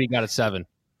 who do you got at 7?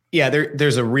 Yeah,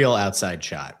 there's a real outside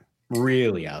shot.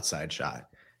 Really outside shot.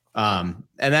 And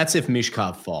that's if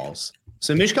Mishkov falls.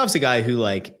 So Mishkov's a guy who,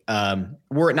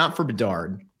 were it not for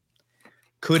Bedard,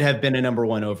 could have been a number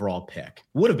 1 overall pick.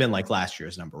 Would have been like last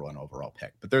year's number 1 overall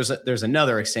pick. But there's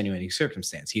another extenuating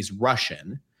circumstance. He's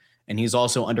Russian, and he's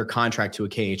also under contract to a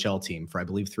KHL team for, I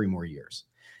believe, 3 more years.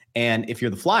 And if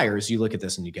you're the Flyers, you look at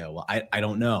this and you go, well, I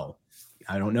don't know.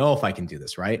 I don't know if I can do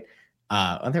this, right?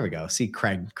 There we go. See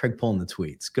Craig pulling the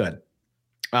tweets. Good.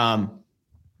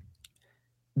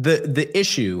 The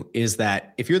issue is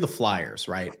that if you're the Flyers,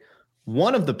 right,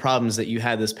 one of the problems that you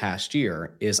had this past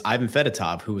year is Ivan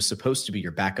Fedotov, who was supposed to be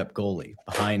your backup goalie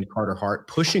behind Carter Hart,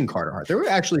 pushing Carter Hart. There were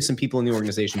actually some people in the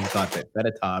organization who thought that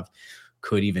Fedotov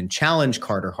could even challenge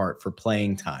Carter Hart for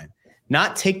playing time.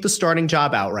 Not take the starting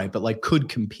job outright, but could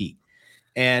compete.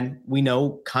 And we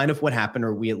know kind of what happened,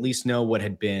 or we at least know what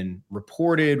had been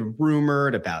reported,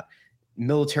 rumored about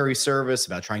military service,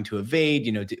 about trying to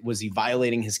evade, was he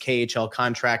violating his KHL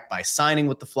contract by signing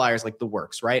with the Flyers, like the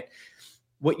works, right?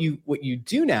 what you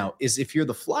do now is, if you're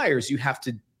the Flyers, you have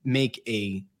to make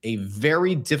a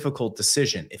very difficult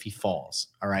decision if he falls.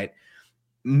 All right.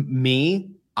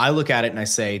 I look at it and I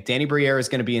say, Danny Briere is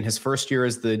going to be in his first year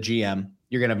as the GM.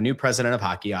 You're going to have a new president of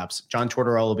hockey ops. John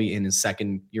Tortorella will be in his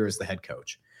second year as the head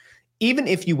coach. Even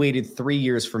if you waited 3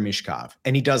 years for Michkov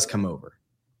and he does come over,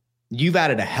 you've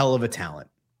added a hell of a talent,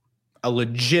 a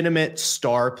legitimate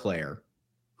star player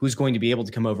who's going to be able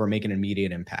to come over and make an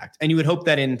immediate impact. And you would hope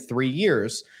that in 3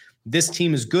 years, this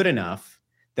team is good enough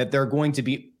that they're going to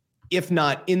be, if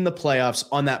not in the playoffs,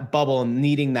 on that bubble and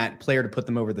needing that player to put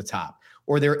them over the top.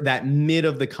 Or they're that mid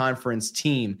of the conference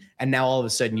team, and now all of a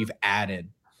sudden you've added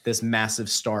this massive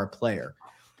star player.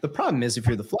 The problem is, if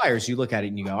you're the Flyers, you look at it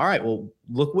and you go, all right, well,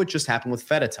 look what just happened with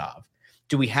Fedotov.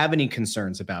 Do we have any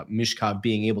concerns about Michkov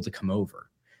being able to come over?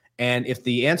 And if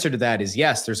the answer to that is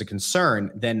yes, there's a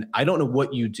concern, then I don't know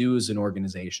what you do as an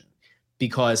organization,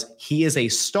 because he is a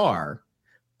star,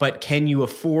 but can you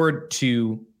afford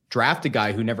to draft a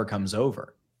guy who never comes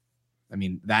over? I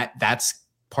mean, that's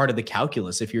part of the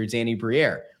calculus. If you're Danny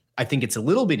Briere, I think it's a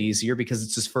little bit easier because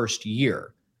it's his first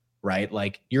year, right?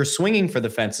 Like, you're swinging for the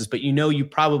fences, but you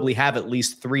probably have at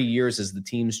least 3 years as the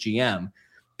team's GM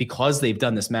because they've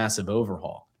done this massive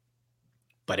overhaul.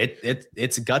 But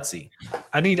it's gutsy.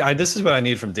 This is what I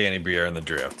need from Danny Briere in the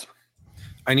draft.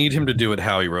 I need him to do what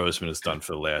Howie Roseman has done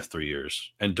for the last 3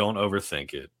 years, and don't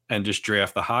overthink it, and just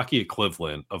draft the hockey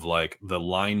equivalent of like the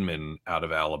lineman out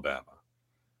of Alabama.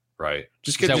 Right.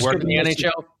 Does that work in the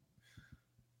NHL?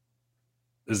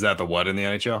 Is that the what in the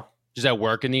NHL? Does that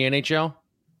work in the NHL?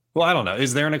 Well, I don't know.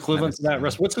 Is there an equivalent to that,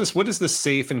 Russ? What's this? What is the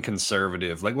safe and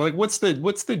conservative? Like what's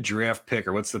the draft pick,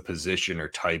 or what's the position or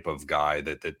type of guy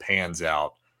that pans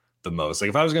out the most? Like,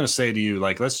 if I was going to say to you,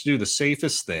 like, let's do the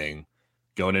safest thing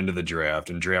going into the draft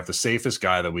and draft the safest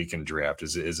guy that we can draft.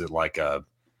 Is it like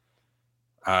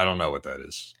I don't know what that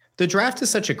is. The draft is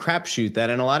such a crapshoot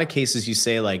that in a lot of cases you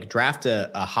say, like, draft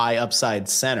a high upside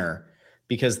center,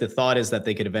 because the thought is that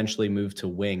they could eventually move to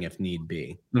wing if need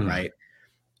be, right?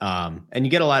 And you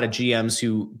get a lot of GMs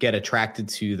who get attracted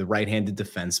to the right-handed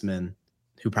defenseman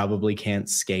who probably can't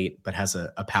skate but has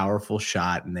a powerful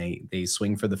shot, and they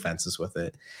swing for the fences with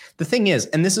it. The thing is,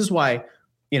 and this is why,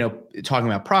 talking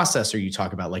about process, or you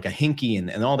talk about like a Hinkie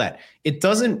and all that, it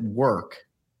doesn't work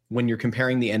when you're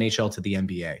comparing the NHL to the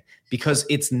NBA, because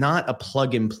it's not a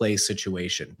plug and play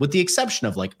situation, with the exception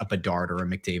of like a Bedard or a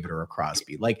McDavid or a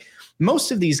Crosby. Like,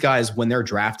 most of these guys, when they're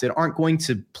drafted, aren't going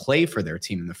to play for their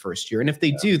team in the first year. And if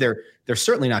they do, they're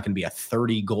certainly not going to be a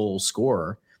 30 goal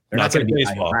scorer. They're not going to be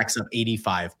racks up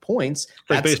 85 points.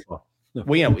 That's baseball.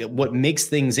 Yeah. Well, what makes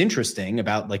things interesting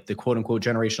about like the quote unquote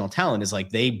generational talent is like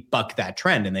they buck that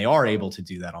trend, and they are able to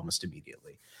do that almost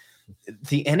immediately.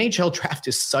 The NHL draft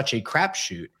is such a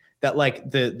crapshoot that, like,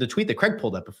 the tweet that Craig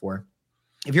pulled up before,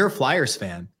 if you're a Flyers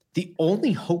fan, the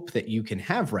only hope that you can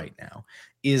have right now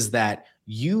is that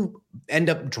you end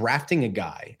up drafting a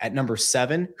guy at number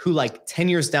 7 who, like, 10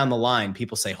 years down the line,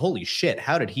 people say, holy shit,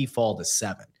 how did he fall to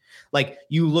 7? Like,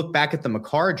 you look back at the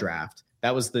Makar draft,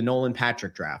 that was the Nolan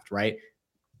Patrick draft, right?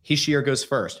 Hischier goes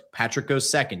first, Patrick goes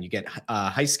second. You get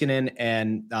Heiskanen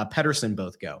and Pettersson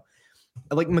both go.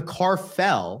 Like, Makar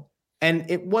fell, and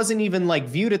it wasn't even like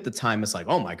viewed at the time as like,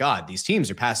 oh my God, these teams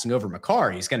are passing over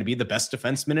Makar. He's going to be the best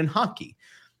defenseman in hockey.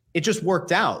 It just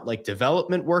worked out. Like,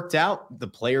 development worked out. The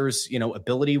player's,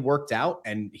 ability worked out,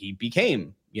 and he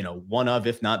became, one of,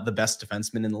 if not the best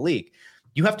defenseman in the league.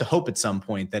 You have to hope at some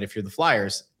point that if you're the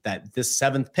Flyers, that this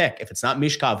 7th pick, if it's not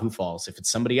Michkov who falls, if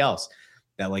it's somebody else,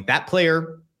 that like that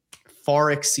player far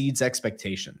exceeds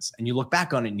expectations. And you look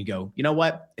back on it and you go, you know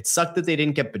what? It sucked that they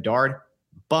didn't get Bedard,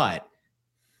 but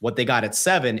what they got at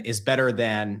 7 is better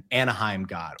than Anaheim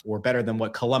got, or better than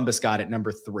what Columbus got at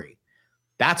number 3.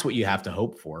 That's what you have to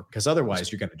hope for, because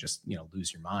otherwise you're going to just,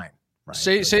 lose your mind. Right?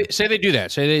 Say they do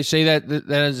that. Say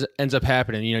that ends up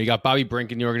happening. You got Bobby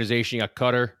Brink in the organization, you got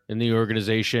Cutter in the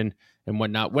organization and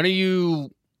whatnot. When are you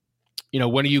kind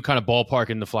of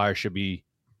ballparking the Flyers should be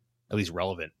at least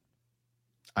relevant?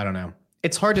 I don't know.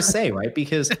 It's hard to say, right?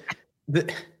 Because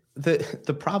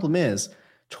the problem is,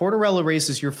 Tortorella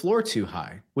raises your floor too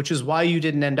high, which is why you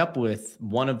didn't end up with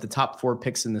one of the top 4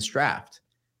 picks in this draft,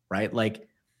 right? Like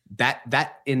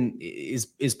that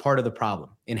is part of the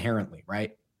problem inherently,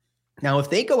 right? Now, if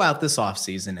they go out this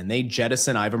offseason and they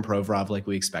jettison Ivan Provorov like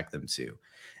we expect them to,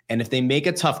 and if they make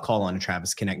a tough call on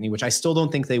Travis Konecny, which I still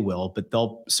don't think they will, but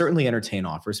they'll certainly entertain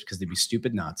offers because they'd be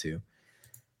stupid not to.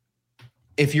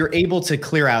 If you're able to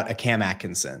clear out a Cam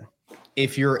Atkinson,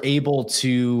 if you're able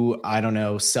to, I don't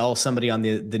know, sell somebody on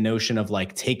the notion of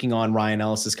like taking on Ryan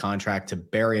Ellis's contract to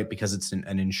bury it because it's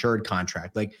an insured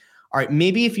contract, like, All right,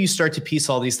 maybe if you start to piece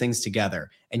all these things together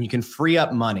and you can free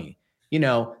up money,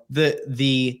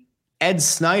 the Ed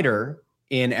Snyder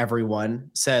in everyone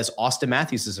says Austin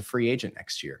Matthews is a free agent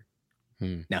next year.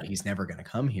 Now he's never going to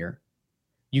come here.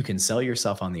 You can sell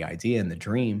yourself on the idea and the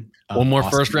dream. One more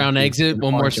first round exit,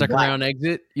 one more second round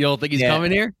exit. You don't think he's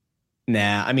coming here?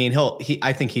 Nah, I mean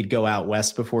I think he'd go out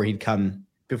west before he'd come.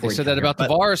 Before he said that about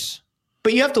Tavares.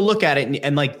 But you have to look at it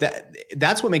and like that.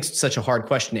 That's what makes it such a hard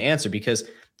question to answer, because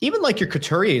even like your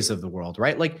Couturiers of the world,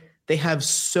 right? Like they have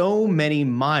so many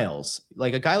miles.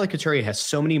 Like a guy like Couturier has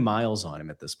so many miles on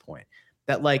him at this point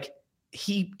that like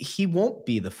he won't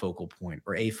be the focal point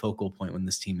or a focal point when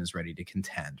this team is ready to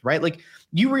contend, right? Like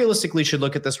you realistically should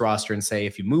look at this roster and say,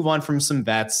 if you move on from some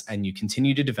vets and you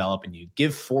continue to develop and you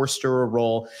give Forster a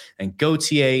role and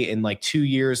Gauthier in like 2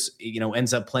 years,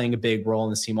 ends up playing a big role in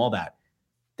this team, all that,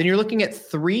 then you're looking at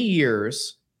 3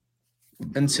 years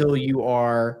until you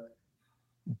are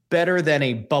better than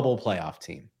a bubble playoff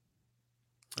team.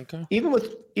 Okay. Even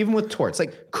with Torts,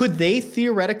 like could they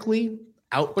theoretically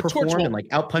outperform and like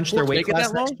outpunch their weight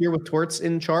class next year with Torts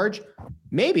in charge?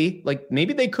 Maybe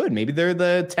they could. Maybe they're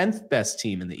the 10th best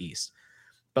team in the East.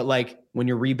 But like when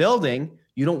you're rebuilding,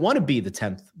 you don't want to be the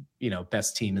 10th,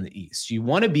 best team in the East. You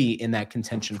want to be in that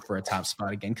contention for a top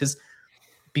spot again,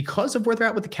 because of where they're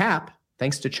at with the cap,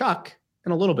 thanks to Chuck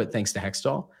and a little bit thanks to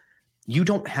Hextall, you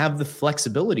don't have the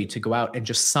flexibility to go out and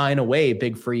just sign away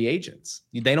big free agents.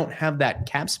 They don't have that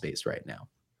cap space right now.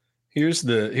 Here's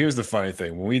the funny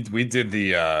thing. When we did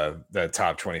the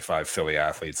top 25 Philly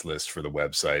athletes list for the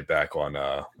website back on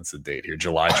what's the date here?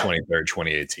 July 23rd,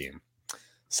 2018.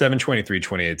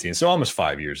 7/23/2018. So almost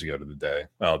 5 years ago to the day.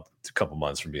 Well, it's a couple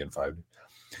months from being 5.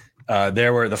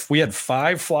 We had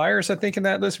 5 Flyers, I think, in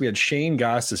that list. We had Shane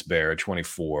Gostisbehere at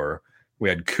 24. We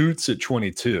had Coots at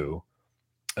 22.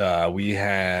 We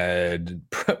had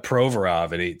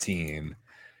Provorov at 18.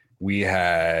 We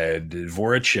had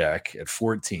Voracek at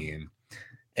 14,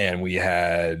 and we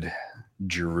had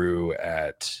Giroux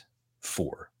at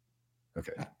 4.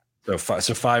 Okay. So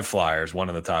 5 Flyers, one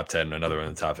in the top 10, another one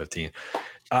in the top 15.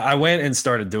 I went and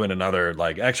started doing another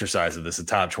like exercise of this, the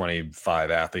top 25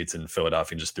 athletes in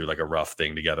Philadelphia, and just threw like a rough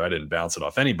thing together. I didn't bounce it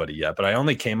off anybody yet, but I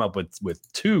only came up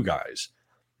with 2 guys.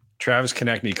 Travis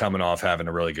Konechny coming off having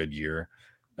a really good year.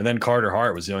 And then Carter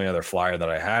Hart was the only other Flyer that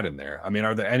I had in there. I mean,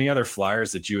 are there any other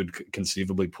Flyers that you would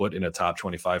conceivably put in a top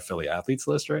 25 Philly athletes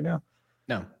list right now?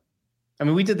 No. I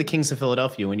mean, we did the Kings of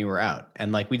Philadelphia when you were out,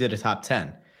 and like we did a top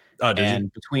 10. Oh, did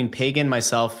you? Between Pagan,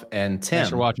 myself, and Tim. Thanks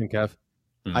for watching, Kev.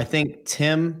 I think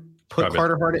Tim put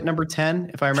Carter Hart at number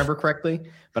 10, if I remember correctly,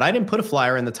 but I didn't put a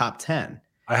Flyer in the top 10.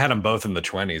 I had them both in the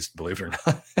 20s, believe it or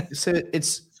not. So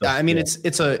it's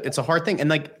a hard thing. And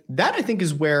like that, I think,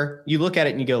 is where you look at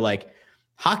it and you go like,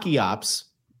 Hockey Ops,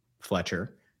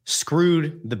 Fletcher,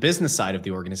 screwed the business side of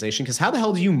the organization, because how the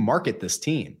hell do you market this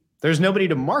team? There's nobody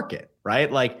to market,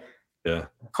 right? Like, yeah,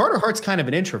 Carter Hart's kind of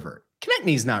an introvert.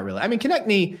 Konechny's not really. I mean,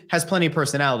 Konechny has plenty of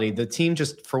personality. The team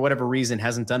just, for whatever reason,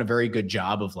 hasn't done a very good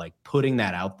job of like putting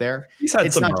that out there. He's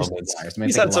had some moments.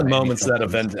 He's had some moments that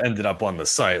have ended up on the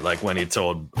site, like when he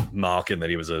told Malkin that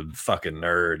he was a fucking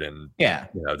nerd and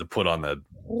to put on the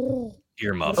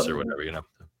earmuffs or whatever,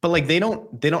 But like they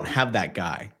don't have that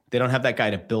guy. They don't have that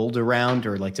guy to build around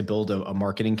or like to build a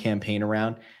marketing campaign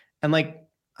around. And like,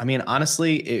 I mean,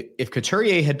 honestly, if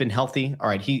Couturier had been healthy, all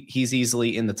right, he's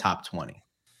easily in the top 20.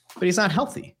 But he's not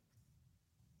healthy.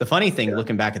 The funny thing,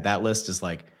 looking back at that list, is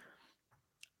like,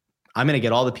 I'm going to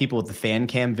get all the people with the fan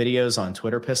cam videos on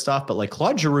Twitter pissed off, but like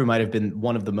Claude Giroux might have been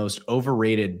one of the most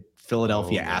overrated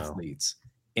Philadelphia athletes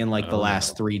in like the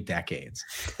last 3 decades.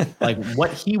 Like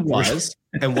what he was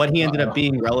and what he ended up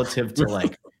being relative to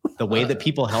like the way that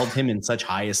people held him in such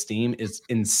high esteem is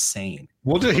insane.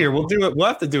 We'll do it. We'll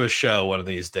have to do a show one of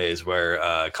these days where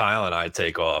Kyle and I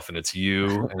take off, and it's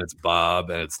you and it's Bob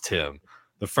and it's Tim.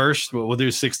 We'll do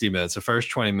 60 minutes. The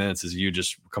first 20 minutes is you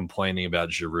just complaining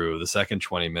about Giroux. The second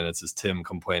 20 minutes is Tim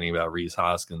complaining about Rhys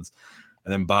Hoskins.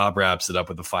 And then Bob wraps it up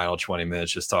with the final 20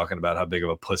 minutes just talking about how big of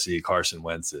a pussy Carson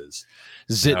Wentz is.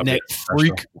 Zitnek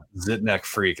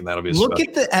freak. And that'll be Look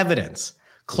at the evidence.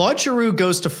 Claude Giroux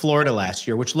goes to Florida last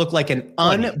year, which looked like an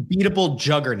unbeatable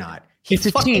juggernaut. He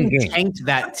fucking tanked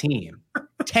that team.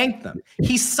 Tanked them.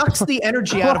 He sucks the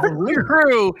energy out of the room. What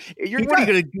are you going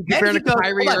to compare to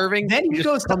Kyrie Irving? Then he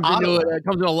goes to Ottawa.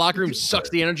 Comes into a locker room,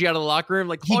 sucks the energy out of the locker room.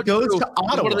 Like he goes to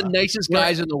Ottawa. One of the nicest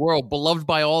guys in the world, beloved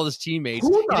by all his teammates.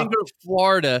 He didn't go to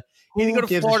Florida. He didn't go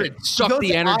to Florida and suck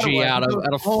the energy out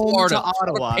of Florida. To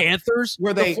Ottawa, Panthers,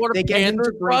 where they get him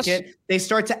to drink it. They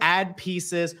start to add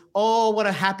pieces. Oh, what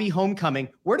a happy homecoming.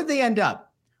 Where did they end up?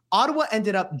 Ottawa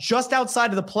ended up just outside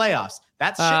of the playoffs.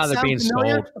 That shit they're being sounds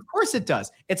familiar. sold. Of course it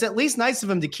does. It's at least nice of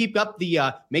him to keep up the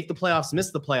make the playoffs,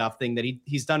 miss the playoff thing that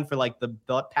he's done for like the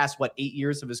past 8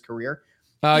 years of his career.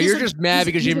 You're just mad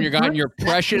because you haven't gotten your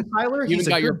precious Tyler. You haven't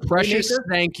got your precious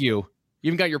thank you. You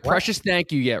haven't got your precious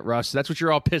thank you yet, Russ. That's what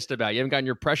you're all pissed about. You haven't gotten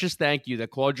your precious thank you that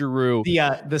Claude Giroux.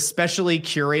 The specially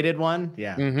curated one.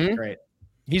 Yeah, great.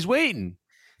 He's waiting.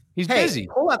 He's busy.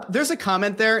 Hold up. There's a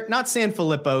comment there, not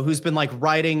Sanfilippo, who's been like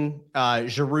writing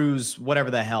Giroux's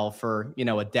whatever the hell for,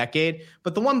 a decade,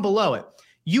 but the one below it.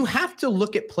 You have to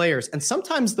look at players, and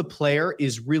sometimes the player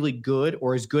is really good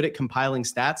or is good at compiling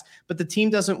stats, but the team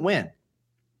doesn't win.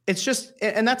 It's just,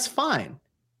 and that's fine.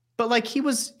 But like he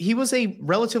was a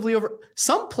relatively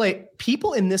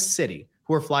people in this city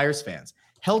who are Flyers fans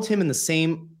held him in the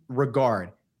same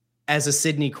regard as a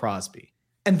Sidney Crosby,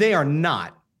 and they are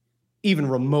not even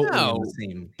remotely in the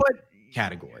same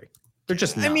category. They're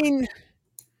just not. I mean,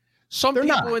 some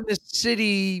people in this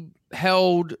city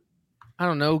held, I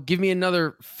don't know, give me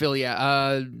another Philly,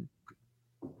 held.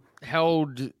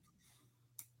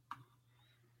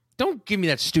 Don't give me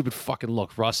that stupid fucking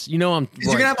look, Russ. I'm right.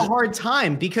 You're gonna have a hard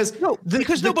time because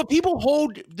but people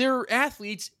hold their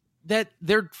athletes that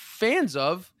they're fans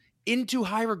of into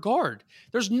high regard.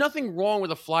 There's nothing wrong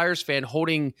with a Flyers fan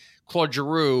holding Claude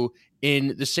Giroux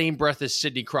in the same breath as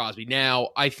Sidney Crosby. Now,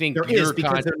 I think there is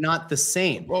because they're not the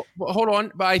same. Well, hold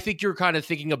on, but I think you're kind of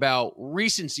thinking about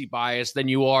recency bias than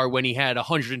you are when he had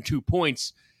 102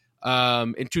 points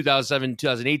in 2007,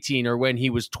 2018, or when he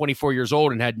was 24 years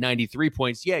old and had 93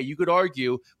 points. Yeah, you could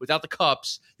argue without the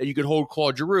cups that you could hold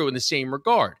Claude Giroux in the same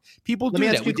regard. People do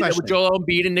that. We did that with Joel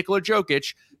Embiid and Nikola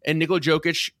Jokic, and Nikola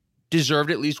Jokic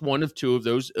deserved at least one of two of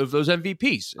those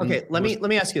MVPs. Okay, let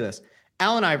me ask you this.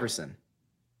 Allen Iverson,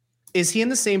 is he in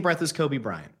the same breath as Kobe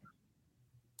Bryant?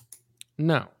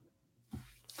 No.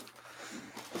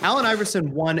 Allen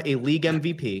Iverson won a league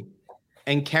MVP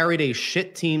and carried a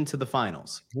shit team to the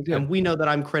finals. And we know that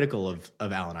I'm critical of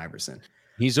Allen Iverson.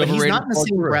 He's overrated. He's not in the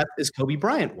same breath as Kobe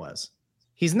Bryant was.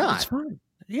 He's not. That's fine.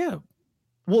 Yeah.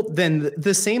 Well, then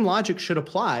the same logic should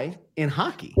apply in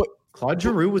hockey. Claude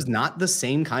Giroux was not the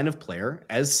same kind of player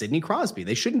as Sidney Crosby.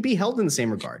 They shouldn't be held in the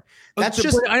same regard. That's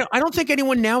I don't think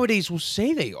anyone nowadays will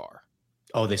say they are.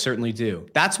 Oh, they certainly do.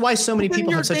 That's why so many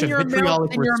people have such a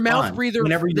vitriolic response. You're a mouth breather.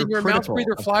 You're a mouth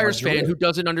breather Flyers fan who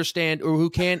doesn't understand or who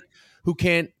can't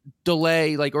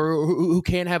delay, like, or who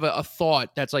can't have a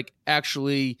thought that's like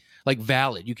actually like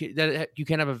valid. You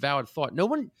can't have a valid thought. No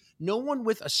one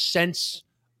with a sense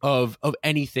of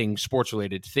anything sports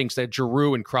related thinks that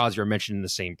Giroux and Crosby are mentioned in the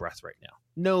same breath right now.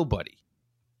 Nobody.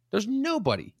 There's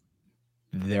nobody.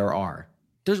 There are.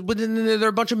 There are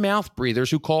a bunch of mouth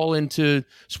breathers who call into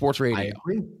sports radio. I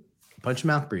agree. A bunch of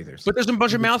mouth breathers. But there's a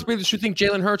bunch of mouth breathers who think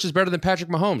Jalen Hurts is better than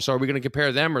Patrick Mahomes. So are we going to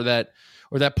compare them or that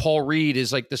Paul Reed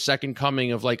is like the second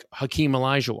coming of like Hakeem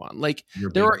Olajuwon? Like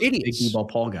there are idiots. Big D-ball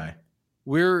Paul guy.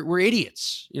 We're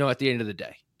idiots, at the end of the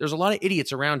day. There's a lot of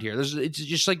idiots around here. It's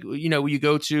just like, you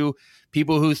go to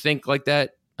people who think like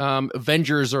that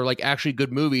Avengers are like actually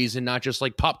good movies and not just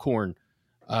like popcorn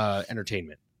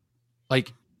entertainment.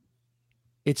 Like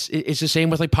it's the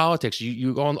same with like politics.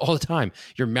 You go on all the time.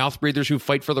 Your mouth breathers who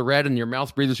fight for the red and your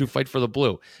mouth breathers who fight for the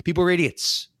blue. People are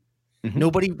idiots. Mm-hmm.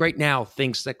 Nobody right now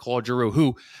thinks that Claude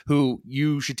Giroux, who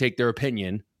you should take their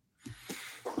opinion,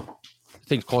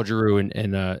 thinks Claude Giroux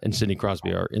and Sidney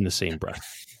Crosby are in the same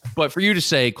breath. But for you to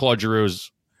say Claude Giroux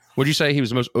is, would you say he was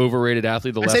the most overrated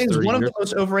athlete the last 30 years? He's one of the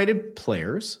most overrated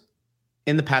players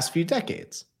in the past few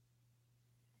decades.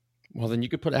 Well, then you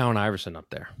could put Allen Iverson up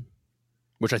there,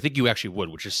 which I think you actually would,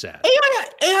 which is sad.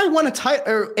 AI won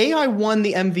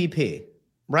the MVP,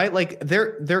 right? Like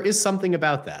there is something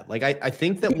about that. Like I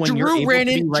think that when Giroux ran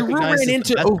into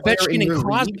Ovechkin and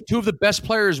Crosby, two of the best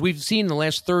players we've seen in the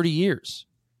last 30 years.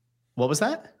 What was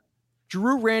that?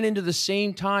 Giroux ran into the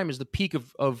same time as the peak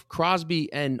of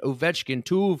Crosby and Ovechkin,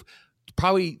 two of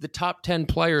probably the top 10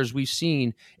 players we've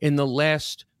seen in the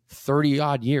last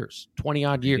 30-odd years,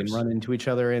 20-odd years. They can run into each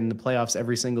other in the playoffs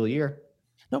every single year.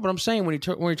 No, but I'm saying when you're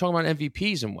talking about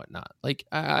MVPs and whatnot, like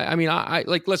I mean,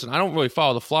 listen, I don't really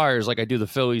follow the Flyers like I do the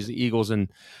Phillies, the Eagles, and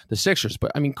the Sixers,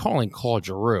 but I mean, calling Claude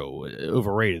Giroux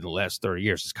overrated in the last 30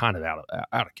 years is kind of out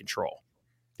of control,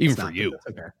 even for you.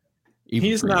 Okay.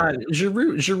 He's not.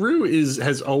 Giroux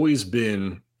has always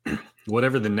been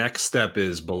whatever the next step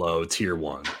is below tier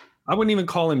 1. I wouldn't even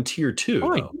call him tier 2.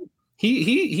 Though.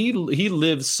 He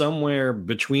lives somewhere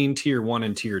between tier 1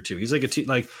 and tier 2. He's like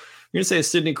you're gonna say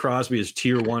Sidney Crosby is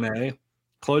tier 1A.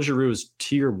 Claude Giroux is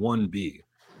tier 1B.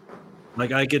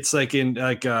 Like it's like in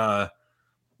like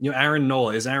Aaron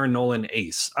Nola. Is Aaron Nola an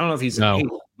ace? I don't know if he's an ace,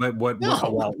 but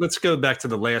well, let's go back to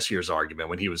the last year's argument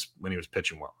when he was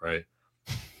pitching well, right?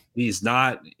 He's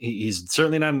not. He's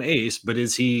certainly not an ace, but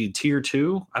is he tier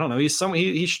 2? I don't know.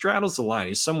 He straddles the line.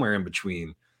 He's somewhere in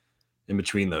between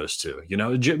those two. You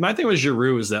know, my thing with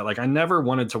Giroux is that like I never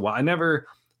wanted to. I never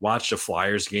watched a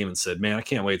Flyers game and said, "Man, I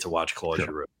can't wait to watch Claude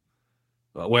Giroux."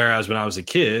 Whereas when I was a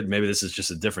kid, maybe this is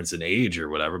just a difference in age or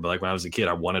whatever, but like when I was a kid,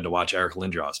 I wanted to watch Eric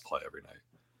Lindros play every night.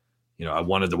 You know, I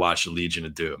wanted to watch the Legion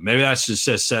of Doom. Maybe that just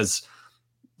says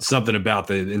something about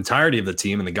the entirety of the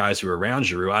team and the guys who are around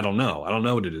Giroux. I don't know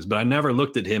what it is, but I never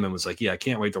looked at him and was like, yeah, I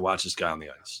can't wait to watch this guy on the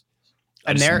ice.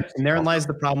 And therein lies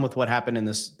the problem with what happened in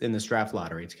this draft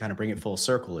lottery. To kind of bring it full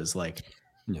circle, is like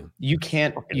you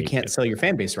can't sell your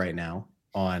fan base right now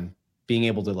on being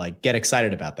able to like get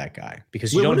excited about that guy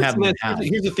because you don't have.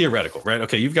 Here's a theoretical, right?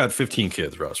 Okay, you've got 15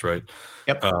 kids, Russ, right?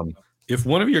 Yep. If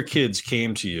one of your kids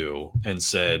came to you and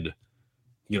said,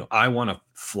 you know, I want a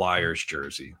Flyers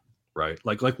jersey, right?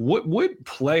 Like what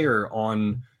player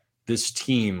on this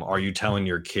team are you telling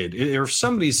your kid? If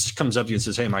somebody comes up to you and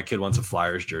says, hey, my kid wants a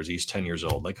Flyers jersey, he's 10 years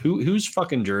old. Like whose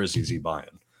fucking jersey is he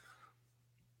buying?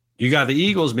 You got the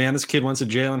Eagles, man. This kid wants a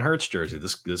Jalen Hurts jersey.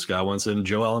 This guy wants a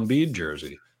Joel Embiid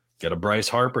jersey. Get a Bryce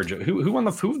Harper. Who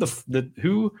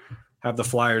have the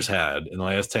Flyers had in the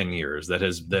last 10 years that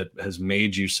has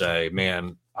made you say,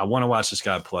 man, I want to watch this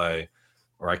guy play,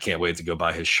 or I can't wait to go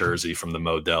buy his jersey from the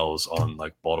Models on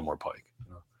like Baltimore Pike.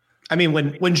 I mean,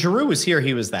 when Giroux was here,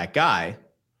 he was that guy,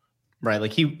 right?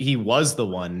 Like he was the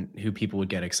one who people would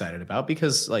get excited about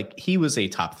because like he was a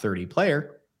top 30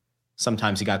 player.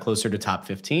 Sometimes he got closer to top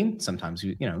 15. Sometimes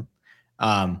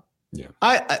yeah.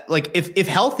 I like if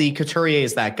healthy, Couturier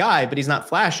is that guy, but he's not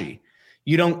flashy.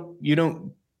 You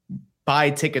don't buy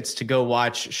tickets to go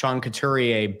watch Sean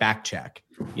Couturier back check.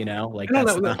 You know, like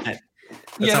that's not.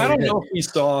 I don't know if we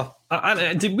saw.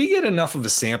 Did we get enough of a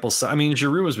sample size? I mean,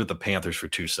 Giroux was with the Panthers for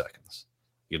 2 seconds.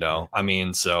 You know, I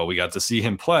mean, so we got to see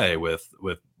him play with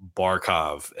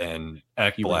Barkov and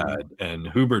Ekblad and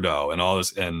Huberdeau and all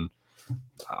this. And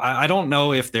I don't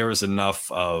know if there was enough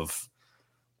of.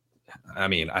 I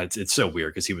mean, it's so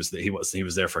weird because he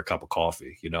was there for a cup of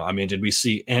coffee. You know, I mean, did we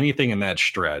see anything in that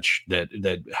stretch that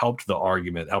helped the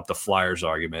argument, helped the Flyers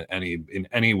argument in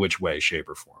any which way, shape,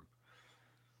 or form?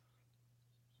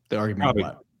 The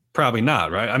argument, probably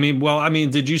not, right? I mean,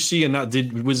 did you see enough?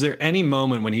 Was there any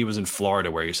moment when he was in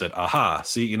Florida where you said, "Aha"?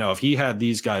 See, you know, if he had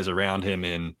these guys around him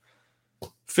in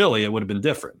Philly, it would have been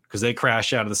different because they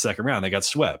crashed out of the second round. They got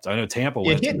swept. I know Tampa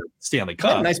went to the Stanley Cup.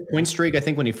 He had a nice point streak, I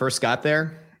think, when he first got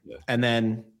there. Yeah. And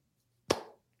then,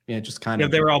 just kind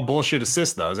of. They were all bullshit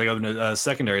assists, though. It was like a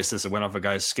secondary assist that went off a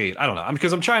guy's skate. I don't know.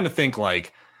 Because I'm trying to think,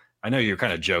 like, I know you're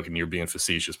kind of joking, you're being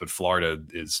facetious, but Florida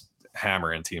is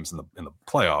hammering teams in the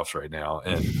playoffs right now.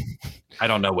 And I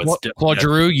don't know what's different. Claude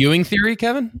Giroux Ewing theory,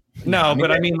 Kevin? No,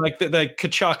 but I mean, like, the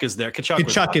Kachuk is there.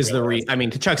 Kachuk is the reason. I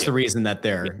mean, Kachuk's the reason that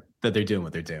they're doing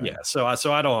what they're doing. Yeah. So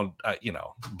I don't,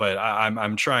 but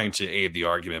I'm trying to aid the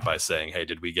argument by saying, hey,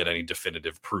 did we get any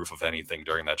definitive proof of anything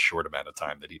during that short amount of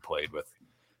time that he played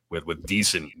with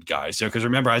decent guys? You know, because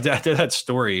remember, I did that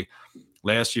story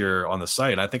last year on the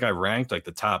site. I think I ranked like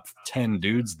the top 10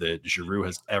 dudes that Giroux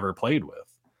has ever played with.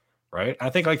 Right. I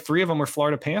think like 3 of them were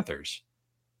Florida Panthers.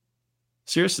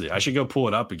 Seriously, I should go pull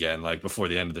it up again, like before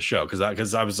the end of the show. Cause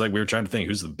I was like, we were trying to think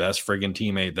who's the best friggin'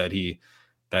 teammate that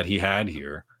he had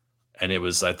here. And it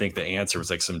was, I think the answer was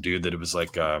like some dude that it was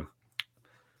like,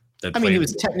 he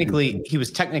was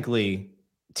technically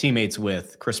teammates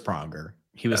with Chris Pronger.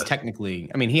 He was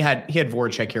technically, he had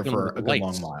Voracek here for a good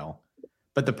long while.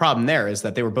 But the problem there is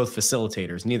that they were both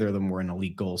facilitators. Neither of them were an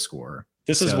elite goal scorer.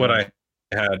 This is what I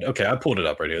had. Okay, I pulled it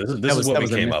up right here. This is what we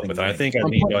came up with. And I think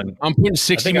I'm putting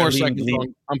 60 more seconds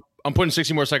on. I'm putting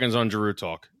 60 more seconds on Giroux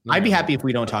talk. I'd be happy if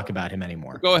we don't talk about him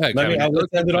anymore. Go ahead, Kevin.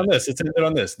 Let's end it on this. Let's end it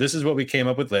on this. This is what we came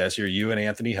up with last year. You and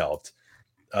Anthony helped.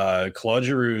 Claude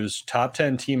Giroux's top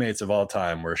 10 teammates of all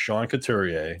time were Sean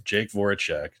Couturier, Jake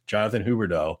Voracek, Jonathan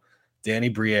Huberdeau, Danny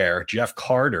Briere, Jeff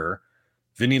Carter,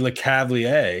 Vinny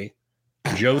Lecavalier,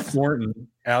 Joe Thornton,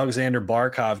 Alexander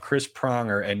Barkov, Chris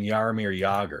Pronger, and Jaromir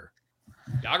Jagr.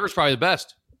 Jagger's probably the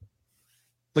best.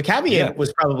 Lecavalier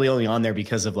was probably only on there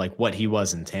because of like what he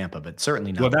was in Tampa, but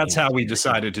certainly not. Well, that's how we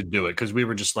decided to do it because we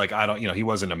were just like, he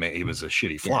wasn't he was a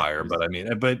shitty flyer,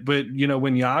 but but you know,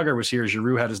 when Jagr was here,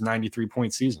 Giroux had his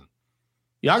 93-point season.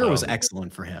 Jagr was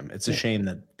excellent for him. It's a shame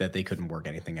that they couldn't work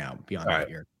anything out beyond that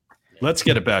year. Let's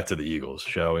get it back to the Eagles,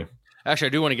 shall we? Actually,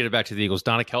 I do want to get it back to the Eagles.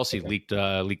 Donna Kelsey leaked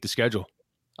the schedule.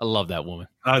 I love that woman.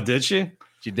 Did she?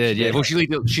 She did. Yeah. Well, she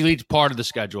leaked part of the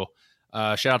schedule.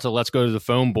 Shout out to Let's Go to the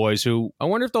Phone boys, who I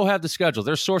wonder if they'll have the schedule.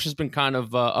 Their source has been kind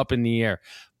of up in the air.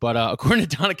 But according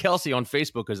to Donna Kelsey on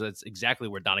Facebook, because that's exactly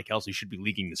where Donna Kelsey should be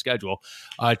leaking the schedule,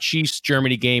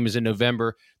 Chiefs-Germany game is in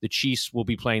November. The Chiefs will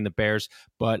be playing the Bears.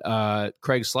 But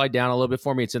Craig, slide down a little bit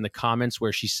for me. It's in the comments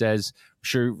where she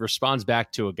responds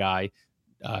back to a guy,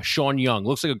 Sean Young.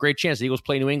 Looks like a great chance. The Eagles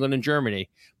play New England and Germany.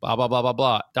 Blah, blah, blah, blah,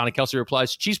 blah. Donna Kelsey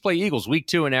replies, Chiefs play Eagles week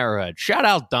 2 in Arrowhead. Shout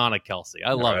out Donna Kelsey.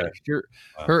 I love it.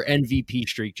 Her MVP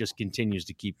streak just continues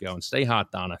to keep going. Stay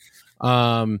hot, Donna.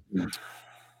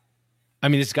 I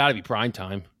mean, it's got to be prime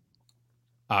time,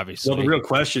 obviously. Well, the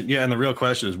real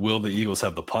question is, will the Eagles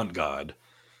have the punt god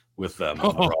with them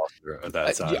on the roster at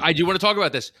that time? I do want to talk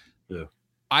about this. Yeah.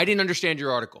 I didn't understand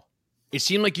your article. It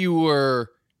seemed like you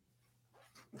were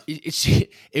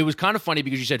it was kind of funny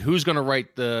because you said, who's going to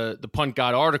write the punt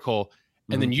god article?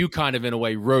 And then you kind of, in a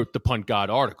way, wrote the punt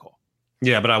god article.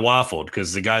 Yeah, but I waffled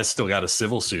because the guy's still got a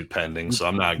civil suit pending, so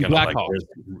I'm not going to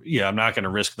I'm not going to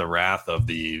risk the wrath of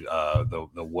the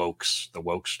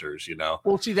wokesters, you know.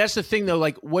 Well, see, that's the thing though.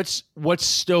 Like, what's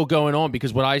still going on?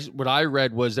 Because what I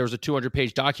read was there was a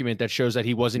 200-page document that shows that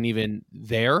he wasn't even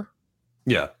there.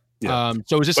 Yeah.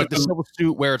 So is this like the civil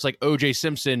suit where it's like O.J.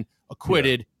 Simpson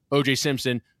acquitted? Yeah. O.J.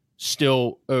 Simpson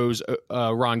still owes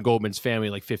Ron Goldman's family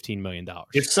like $15 million.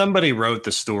 If somebody wrote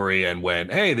the story and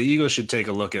went, hey, the Eagles should take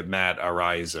a look at Matt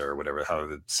Araiza or whatever,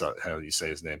 how you say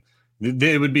his name,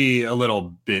 it would be a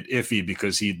little bit iffy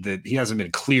because he hasn't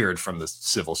been cleared from the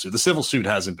civil suit. The civil suit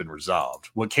hasn't been resolved.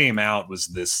 What came out was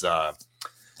this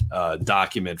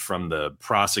document from the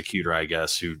prosecutor, I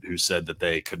guess, who said that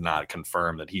they could not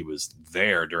confirm that he was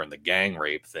there during the gang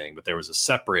rape thing, but there was a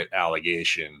separate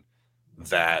allegation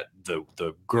that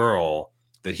the girl,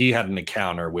 that he had an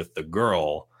encounter with the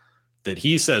girl that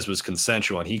he says was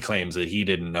consensual, and he claims that he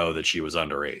didn't know that she was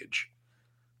underage.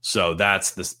 So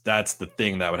that's the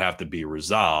thing that would have to be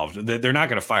resolved. They're not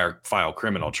going to file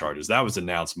criminal charges. That was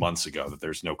announced months ago that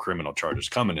there's no criminal charges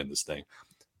coming in this thing,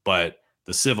 but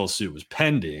the civil suit was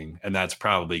pending, and that's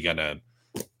probably going to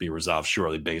be resolved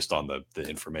shortly based on the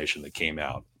information that came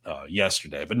out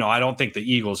yesterday. But no, I don't think the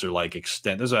Eagles are like this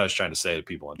is what I was trying to say to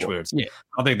people on Twitter. I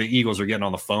don't think the Eagles are getting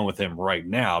on the phone with him right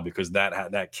now because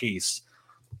that case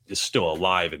is still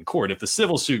alive in court. If the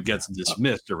civil suit gets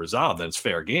dismissed or resolved, then it's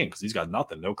fair game because he's got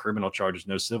nothing, no criminal charges,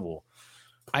 no civil.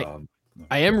 I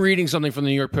am reading something from the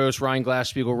New York Post. Ryan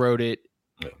Glass-Steagall wrote it.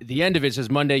 The end of it says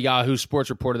Monday, Yahoo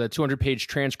Sports reported that 200-page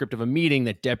transcript of a meeting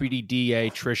that Deputy DA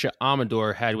Tricia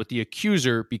Amador had with the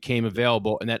accuser became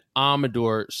available, and that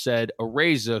Amador said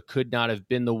Araiza could not have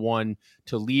been the one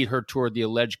to lead her toward the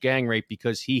alleged gang rape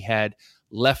because he had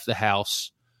left the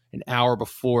house an hour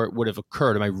before it would have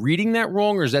occurred. Am I reading that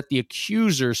wrong, or is that the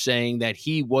accuser saying that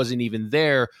he wasn't even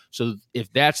there? So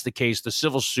if that's the case, the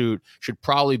civil suit should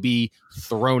probably be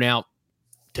thrown out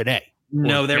today.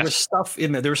 No, there was stuff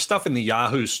in the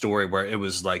Yahoo story where it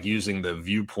was like using the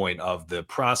viewpoint of the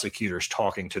prosecutors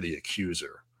talking to the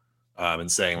accuser and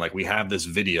saying, like, we have this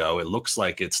video. It looks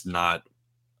like it's not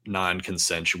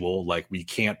non-consensual. Like, we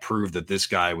can't prove that this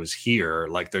guy was here.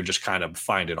 Like, they're just kind of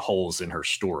finding holes in her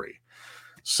story.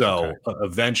 So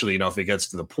eventually, if it gets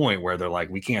to the point where they're like,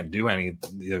 we can't do any,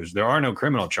 there are no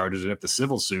criminal charges. And if the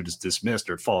civil suit is dismissed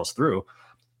or it falls through,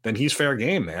 then he's fair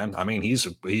game, man. I mean, he's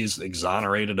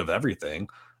exonerated of everything,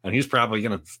 and he's probably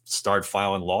going to start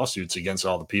filing lawsuits against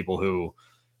all the people who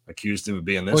accused him of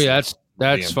being this. Oh yeah,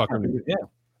 that's fucking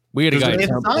We had a guy. If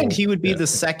signed, he would be the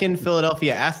second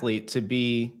Philadelphia athlete to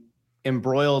be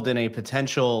embroiled in a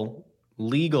potential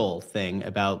legal thing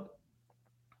about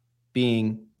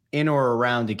being in or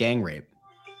around a gang rape.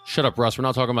 Shut up, Russ. We're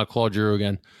not talking about Claude Giroux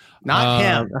again. Not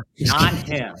him. Not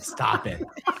him. Stop it.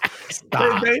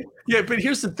 Stop. But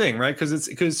here's the thing, right?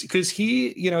 Because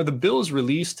he, the Bills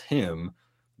released him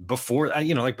before,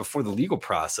 before the legal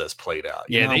process played out.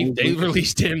 Yeah, they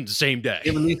released him the same day.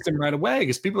 They released him right away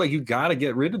because people are like, you got to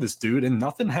get rid of this dude, and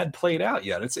nothing had played out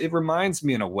yet. It reminds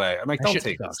me in a way. I'm like, don't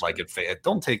take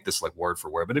this like word for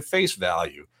word, but at face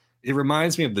value, it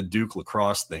reminds me of the Duke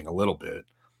lacrosse thing a little bit.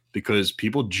 Because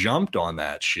people jumped on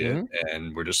that shit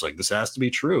and were just like, this has to be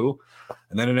true.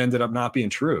 And then it ended up not being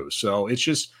true. So it's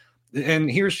just,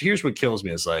 and here's what kills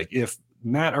me is like, if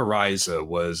Matt Araiza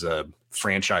was a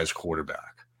franchise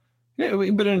quarterback,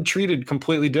 we've been treated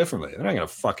completely differently. They're not going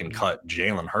to fucking cut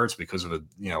Jalen Hurts because of a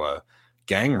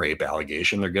gang rape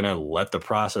allegation. They're going to let the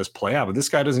process play out. But this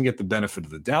guy doesn't get the benefit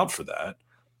of the doubt for that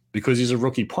because he's a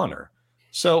rookie punter.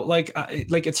 So like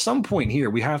at some point here,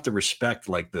 we have to respect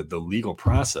like the legal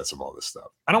process of all this stuff.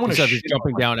 I don't want to just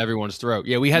jumping down everyone's throat.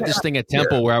 Yeah, we had this thing at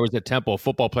Temple where I was at Temple. A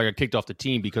football player got kicked off the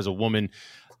team because a woman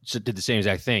did the same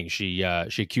exact thing. She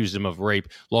accused him of rape,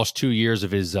 lost 2 years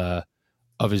of his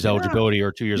of his eligibility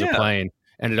or 2 years of Yeah. playing.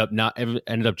 Ended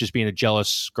up just being a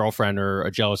jealous girlfriend or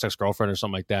a jealous ex-girlfriend or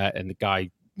something like that. And the guy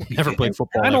never played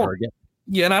football ever again.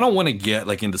 Yeah, and I don't want to get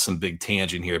like into some big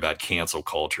tangent here about cancel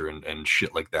culture and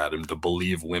shit like that and the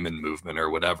Believe Women movement or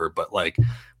whatever. But like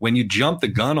when you jump the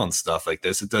gun on stuff like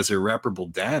this, it does irreparable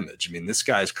damage. I mean, this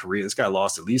guy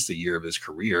lost at least a year of his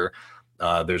career.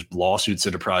 There's lawsuits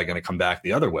that are probably going to come back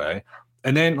the other way.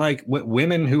 And then like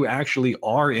women who actually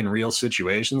are in real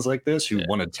situations like this, who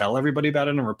want to tell everybody about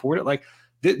it and report it, like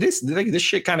this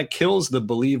shit kind of kills the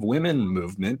Believe Women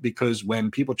movement, because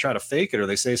when people try to fake it or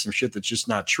they say some shit that's just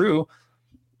not true,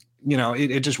 you know,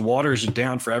 it just waters it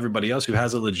down for everybody else who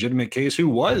has a legitimate case, who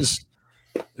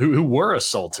were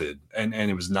assaulted and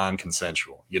it was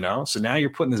non-consensual, you know? So now you're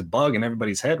putting this bug in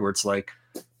everybody's head where it's like,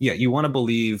 yeah, you want to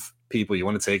believe people, you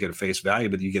want to take it at face value,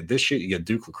 but you get this shit, you get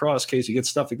Duke Lacrosse case, you get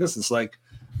stuff like this. It's like,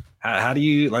 how do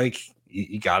you, like,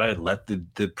 you got to let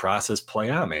the process play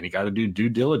out, man. You got to do due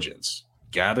diligence,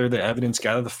 gather the evidence,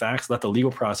 gather the facts, let the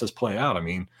legal process play out. I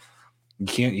mean,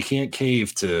 you can't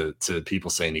cave to people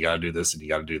saying you got to do this and you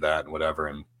got to do that and whatever.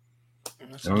 And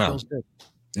I don't know.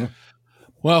 Yeah.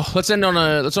 Well, let's end on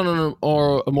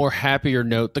a more happier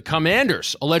note. The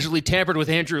Commanders allegedly tampered with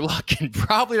Andrew Luck and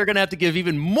probably are going to have to give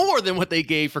even more than what they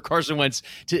gave for Carson Wentz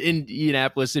to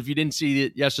Indianapolis. If you didn't see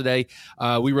it yesterday,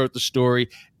 we wrote the story,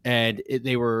 and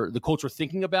the Colts were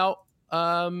thinking about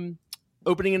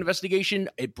opening an investigation.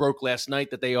 It broke last night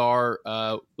that they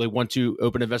want to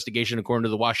open an investigation, according to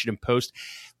the Washington Post.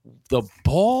 The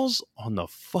balls on the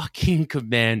fucking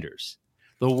Commanders,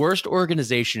 the worst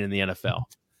organization in the NFL.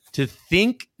 To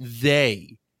think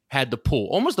they had the pull,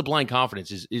 almost the blind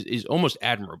confidence is almost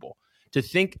admirable. To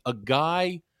think a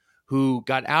guy who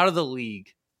got out of the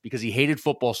league because he hated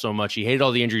football so much, he hated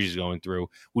all the injuries he's going through,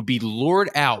 would be lured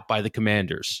out by the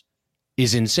Commanders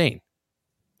is insane.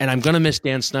 And I'm going to miss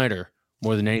Dan Snyder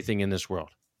more than anything in this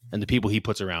world and the people he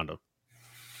puts around him.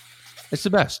 It's the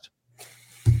best.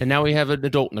 And now we have an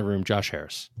adult in the room, Josh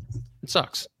Harris. It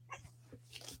sucks.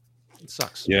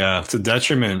 Yeah, it's a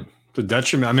detriment.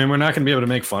 I mean, we're not going to be able to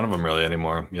make fun of them really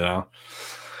anymore. You know,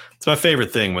 it's my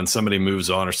favorite thing when somebody moves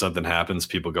on or something happens.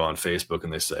 People go on Facebook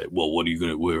and they say, "Well, what are you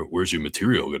going to? Where's your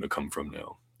material going to come from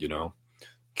now?" You know,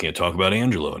 can't talk about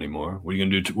Angelo anymore. What are you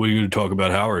going to do? What are you going to talk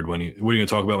about Howard what are you going to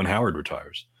talk about when Howard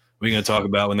retires? What are you going to talk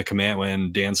about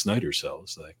when Dan Snyder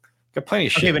sells? Like, got plenty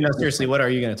of shit. Okay, but no, seriously, what are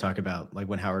you going to talk about? Like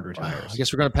when Howard retires? I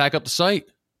guess we're going to pack up the site.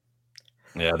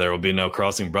 Yeah, there will be no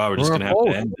Crossing Broad. We're just going to have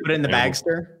to end Put it in the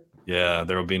Bagster. Yeah,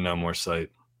 there will be no more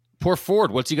site. Poor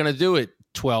Ford. What's he going to do at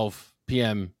 12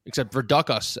 p.m. except for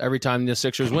duck us every time the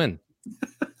Sixers win?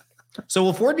 So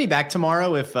will Ford be back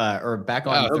tomorrow? Or back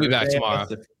on? He'll be back tomorrow.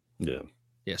 Yeah.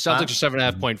 Celtics are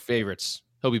 7.5-point favorites.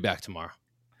 He'll be back tomorrow.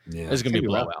 Yeah, this is going to be a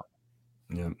blowout.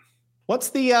 Yeah. What's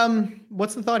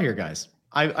the thought here, guys?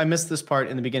 I missed this part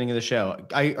in the beginning of the show.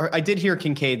 I did hear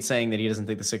Kincaid saying that he doesn't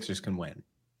think the Sixers can win.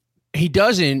 He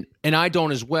doesn't, and I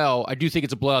don't as well. I do think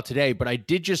it's a blowout today, but I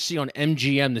did just see on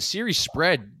MGM the series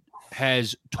spread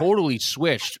has totally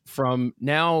switched from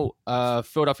now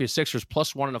Philadelphia Sixers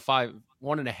plus 1.5,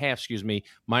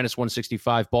 minus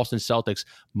 165. Boston Celtics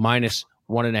minus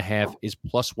 1.5 is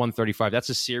plus 135. That's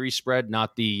a series spread,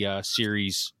 not the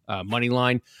series money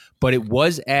line, but it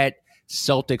was at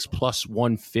Celtics plus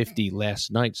 150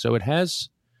 last night, so it has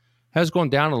gone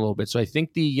down a little bit. So I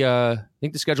think the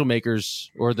schedule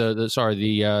makers or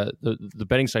the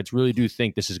betting sites really do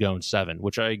think this is going 7,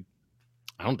 which I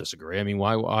don't disagree. I mean,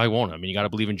 why won't I? mean, you got to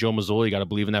believe in Joe Mazzulla, you got to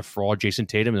believe in that fraud Jason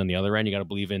Tatum, and on the other end, you got to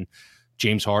believe in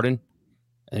James Harden,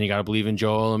 and you got to believe in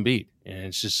Joel Embiid. And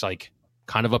it's just like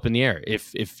kind of up in the air.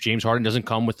 If James Harden doesn't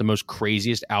come with the most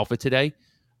craziest outfit today,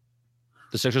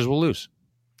 the Sixers will lose.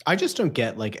 I just don't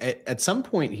get, like, at some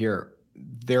point here,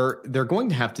 they're going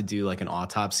to have to do like an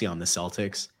autopsy on the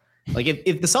Celtics. Like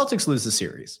if the Celtics lose the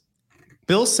series,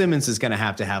 Bill Simmons is going to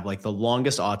have like the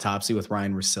longest autopsy with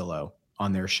Ryan Russillo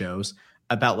on their shows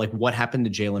about like what happened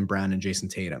to Jaylen Brown and Jason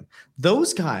Tatum.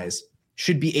 Those guys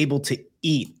should be able to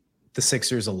eat the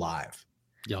Sixers alive.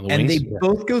 Yeah, and they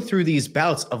both go through these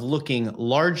bouts of looking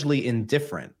largely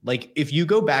indifferent. Like if you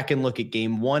go back and look at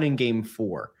game 1 and game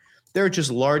 4, there are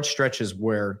just large stretches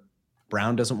where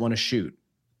Brown doesn't want to shoot.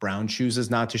 Brown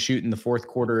chooses not to shoot in the fourth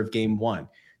quarter of game 1.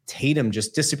 Tatum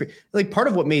just disappeared. Like part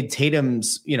of what made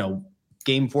Tatum's,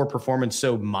 game 4 performance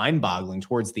so mind-boggling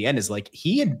towards the end is like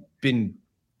he had been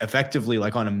effectively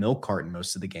like on a milk carton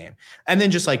most of the game and then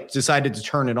just like decided to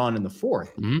turn it on in the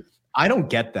fourth. Mm-hmm. I don't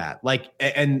get that. Like,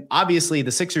 and obviously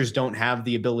the Sixers don't have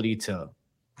the ability to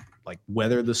like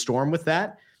weather the storm with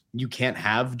that. You can't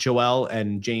have Joel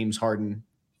and James Harden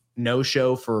no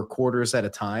show for quarters at a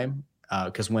time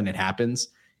because when it happens,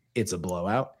 it's a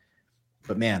blowout.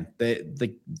 But man,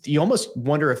 you almost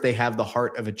wonder if they have the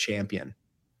heart of a champion,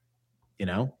 you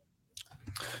know?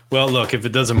 Well, look, if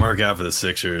it doesn't work out for the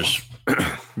Sixers,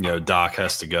 Doc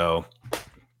has to go.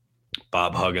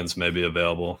 Bob Huggins may be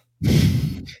available.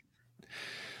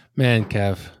 Man,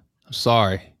 Kev, I'm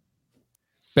sorry.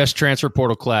 Best transfer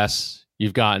portal class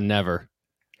you've gotten ever.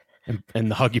 And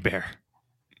the Huggy Bear.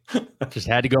 Just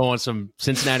had to go on some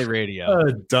Cincinnati radio.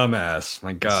 Dumbass.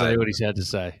 My God. Say what he had to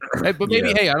say. Hey, but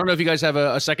maybe, hey, I don't know if you guys have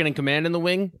a second in command in the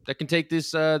wing that can take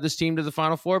this team to the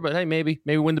Final Four, but hey, maybe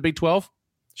win the Big 12.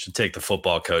 Should take the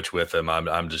football coach with him.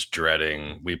 I'm just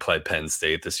dreading. We play Penn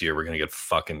State this year. We're going to get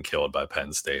fucking killed by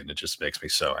Penn State, and it just makes me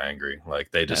so angry.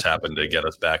 Like, they just happened to get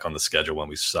us back on the schedule when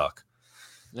we suck.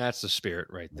 That's the spirit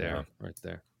right there. Yeah. Right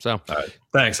there. So, all right.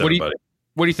 Thanks, everybody.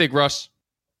 What do you think, Russ,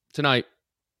 tonight?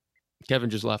 Kevin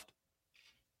just left.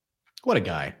 What a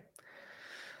guy.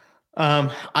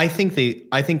 I think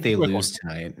they lose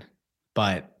tonight,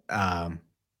 but I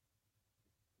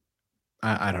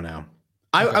don't know.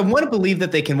 I want to believe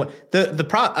that they can win.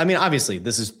 I mean, obviously,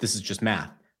 this is just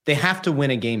math. They have to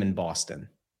win a game in Boston,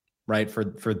 right?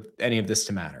 For any of this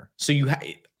to matter. So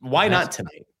why not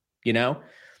tonight?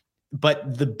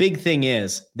 But the big thing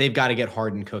is they've got to get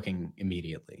Harden cooking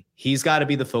immediately. He's got to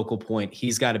be the focal point.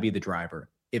 He's got to be the driver.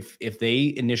 If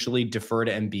they initially defer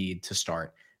to Embiid to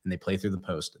start and they play through the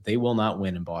post, they will not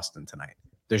win in Boston tonight.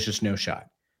 There's just no shot.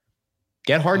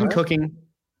 Get Harden cooking.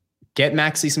 Get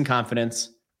Maxey some confidence.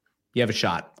 You have a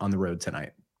shot on the road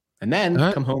tonight. And then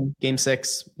come home, game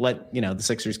 6, let the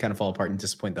Sixers kind of fall apart and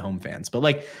disappoint the home fans.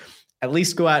 But at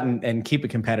least go out and keep it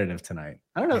competitive tonight.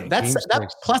 I don't know. That's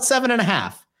plus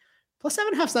 7.5. Plus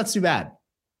 7.5 is not too bad.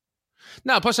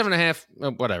 No, plus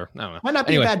 7.5. Whatever. I don't know. Might not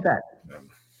be a bad bet.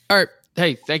 All right.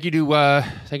 Hey, thank you to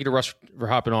Russ for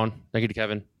hopping on. Thank you to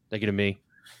Kevin. Thank you to me.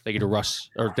 Thank you to Russ.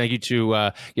 Or thank you to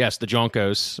the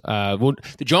Jonkos.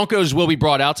 The Jonkos will be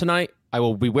brought out tonight. I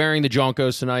will be wearing the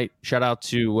Jonkos tonight. Shout out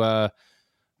to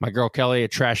my girl Kelly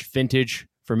at Trash Vintage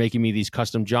for making me these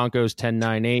custom Jonkos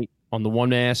 10-9-8 on the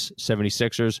one ass,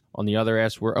 76ers on the other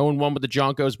ass. We're 0-1 with the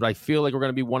Jonkos, but I feel like we're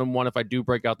going to be 1-1 if I do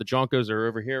break out the Jonkos. They're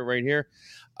over here, right here.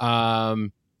 All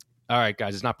right,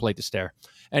 guys, it's not polite to stare.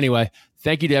 Anyway,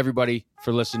 thank you to everybody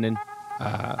for listening.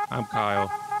 I'm Kyle.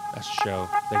 That's the show.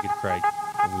 Thank you to Craig.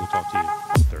 And we will talk to you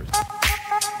on Thursday.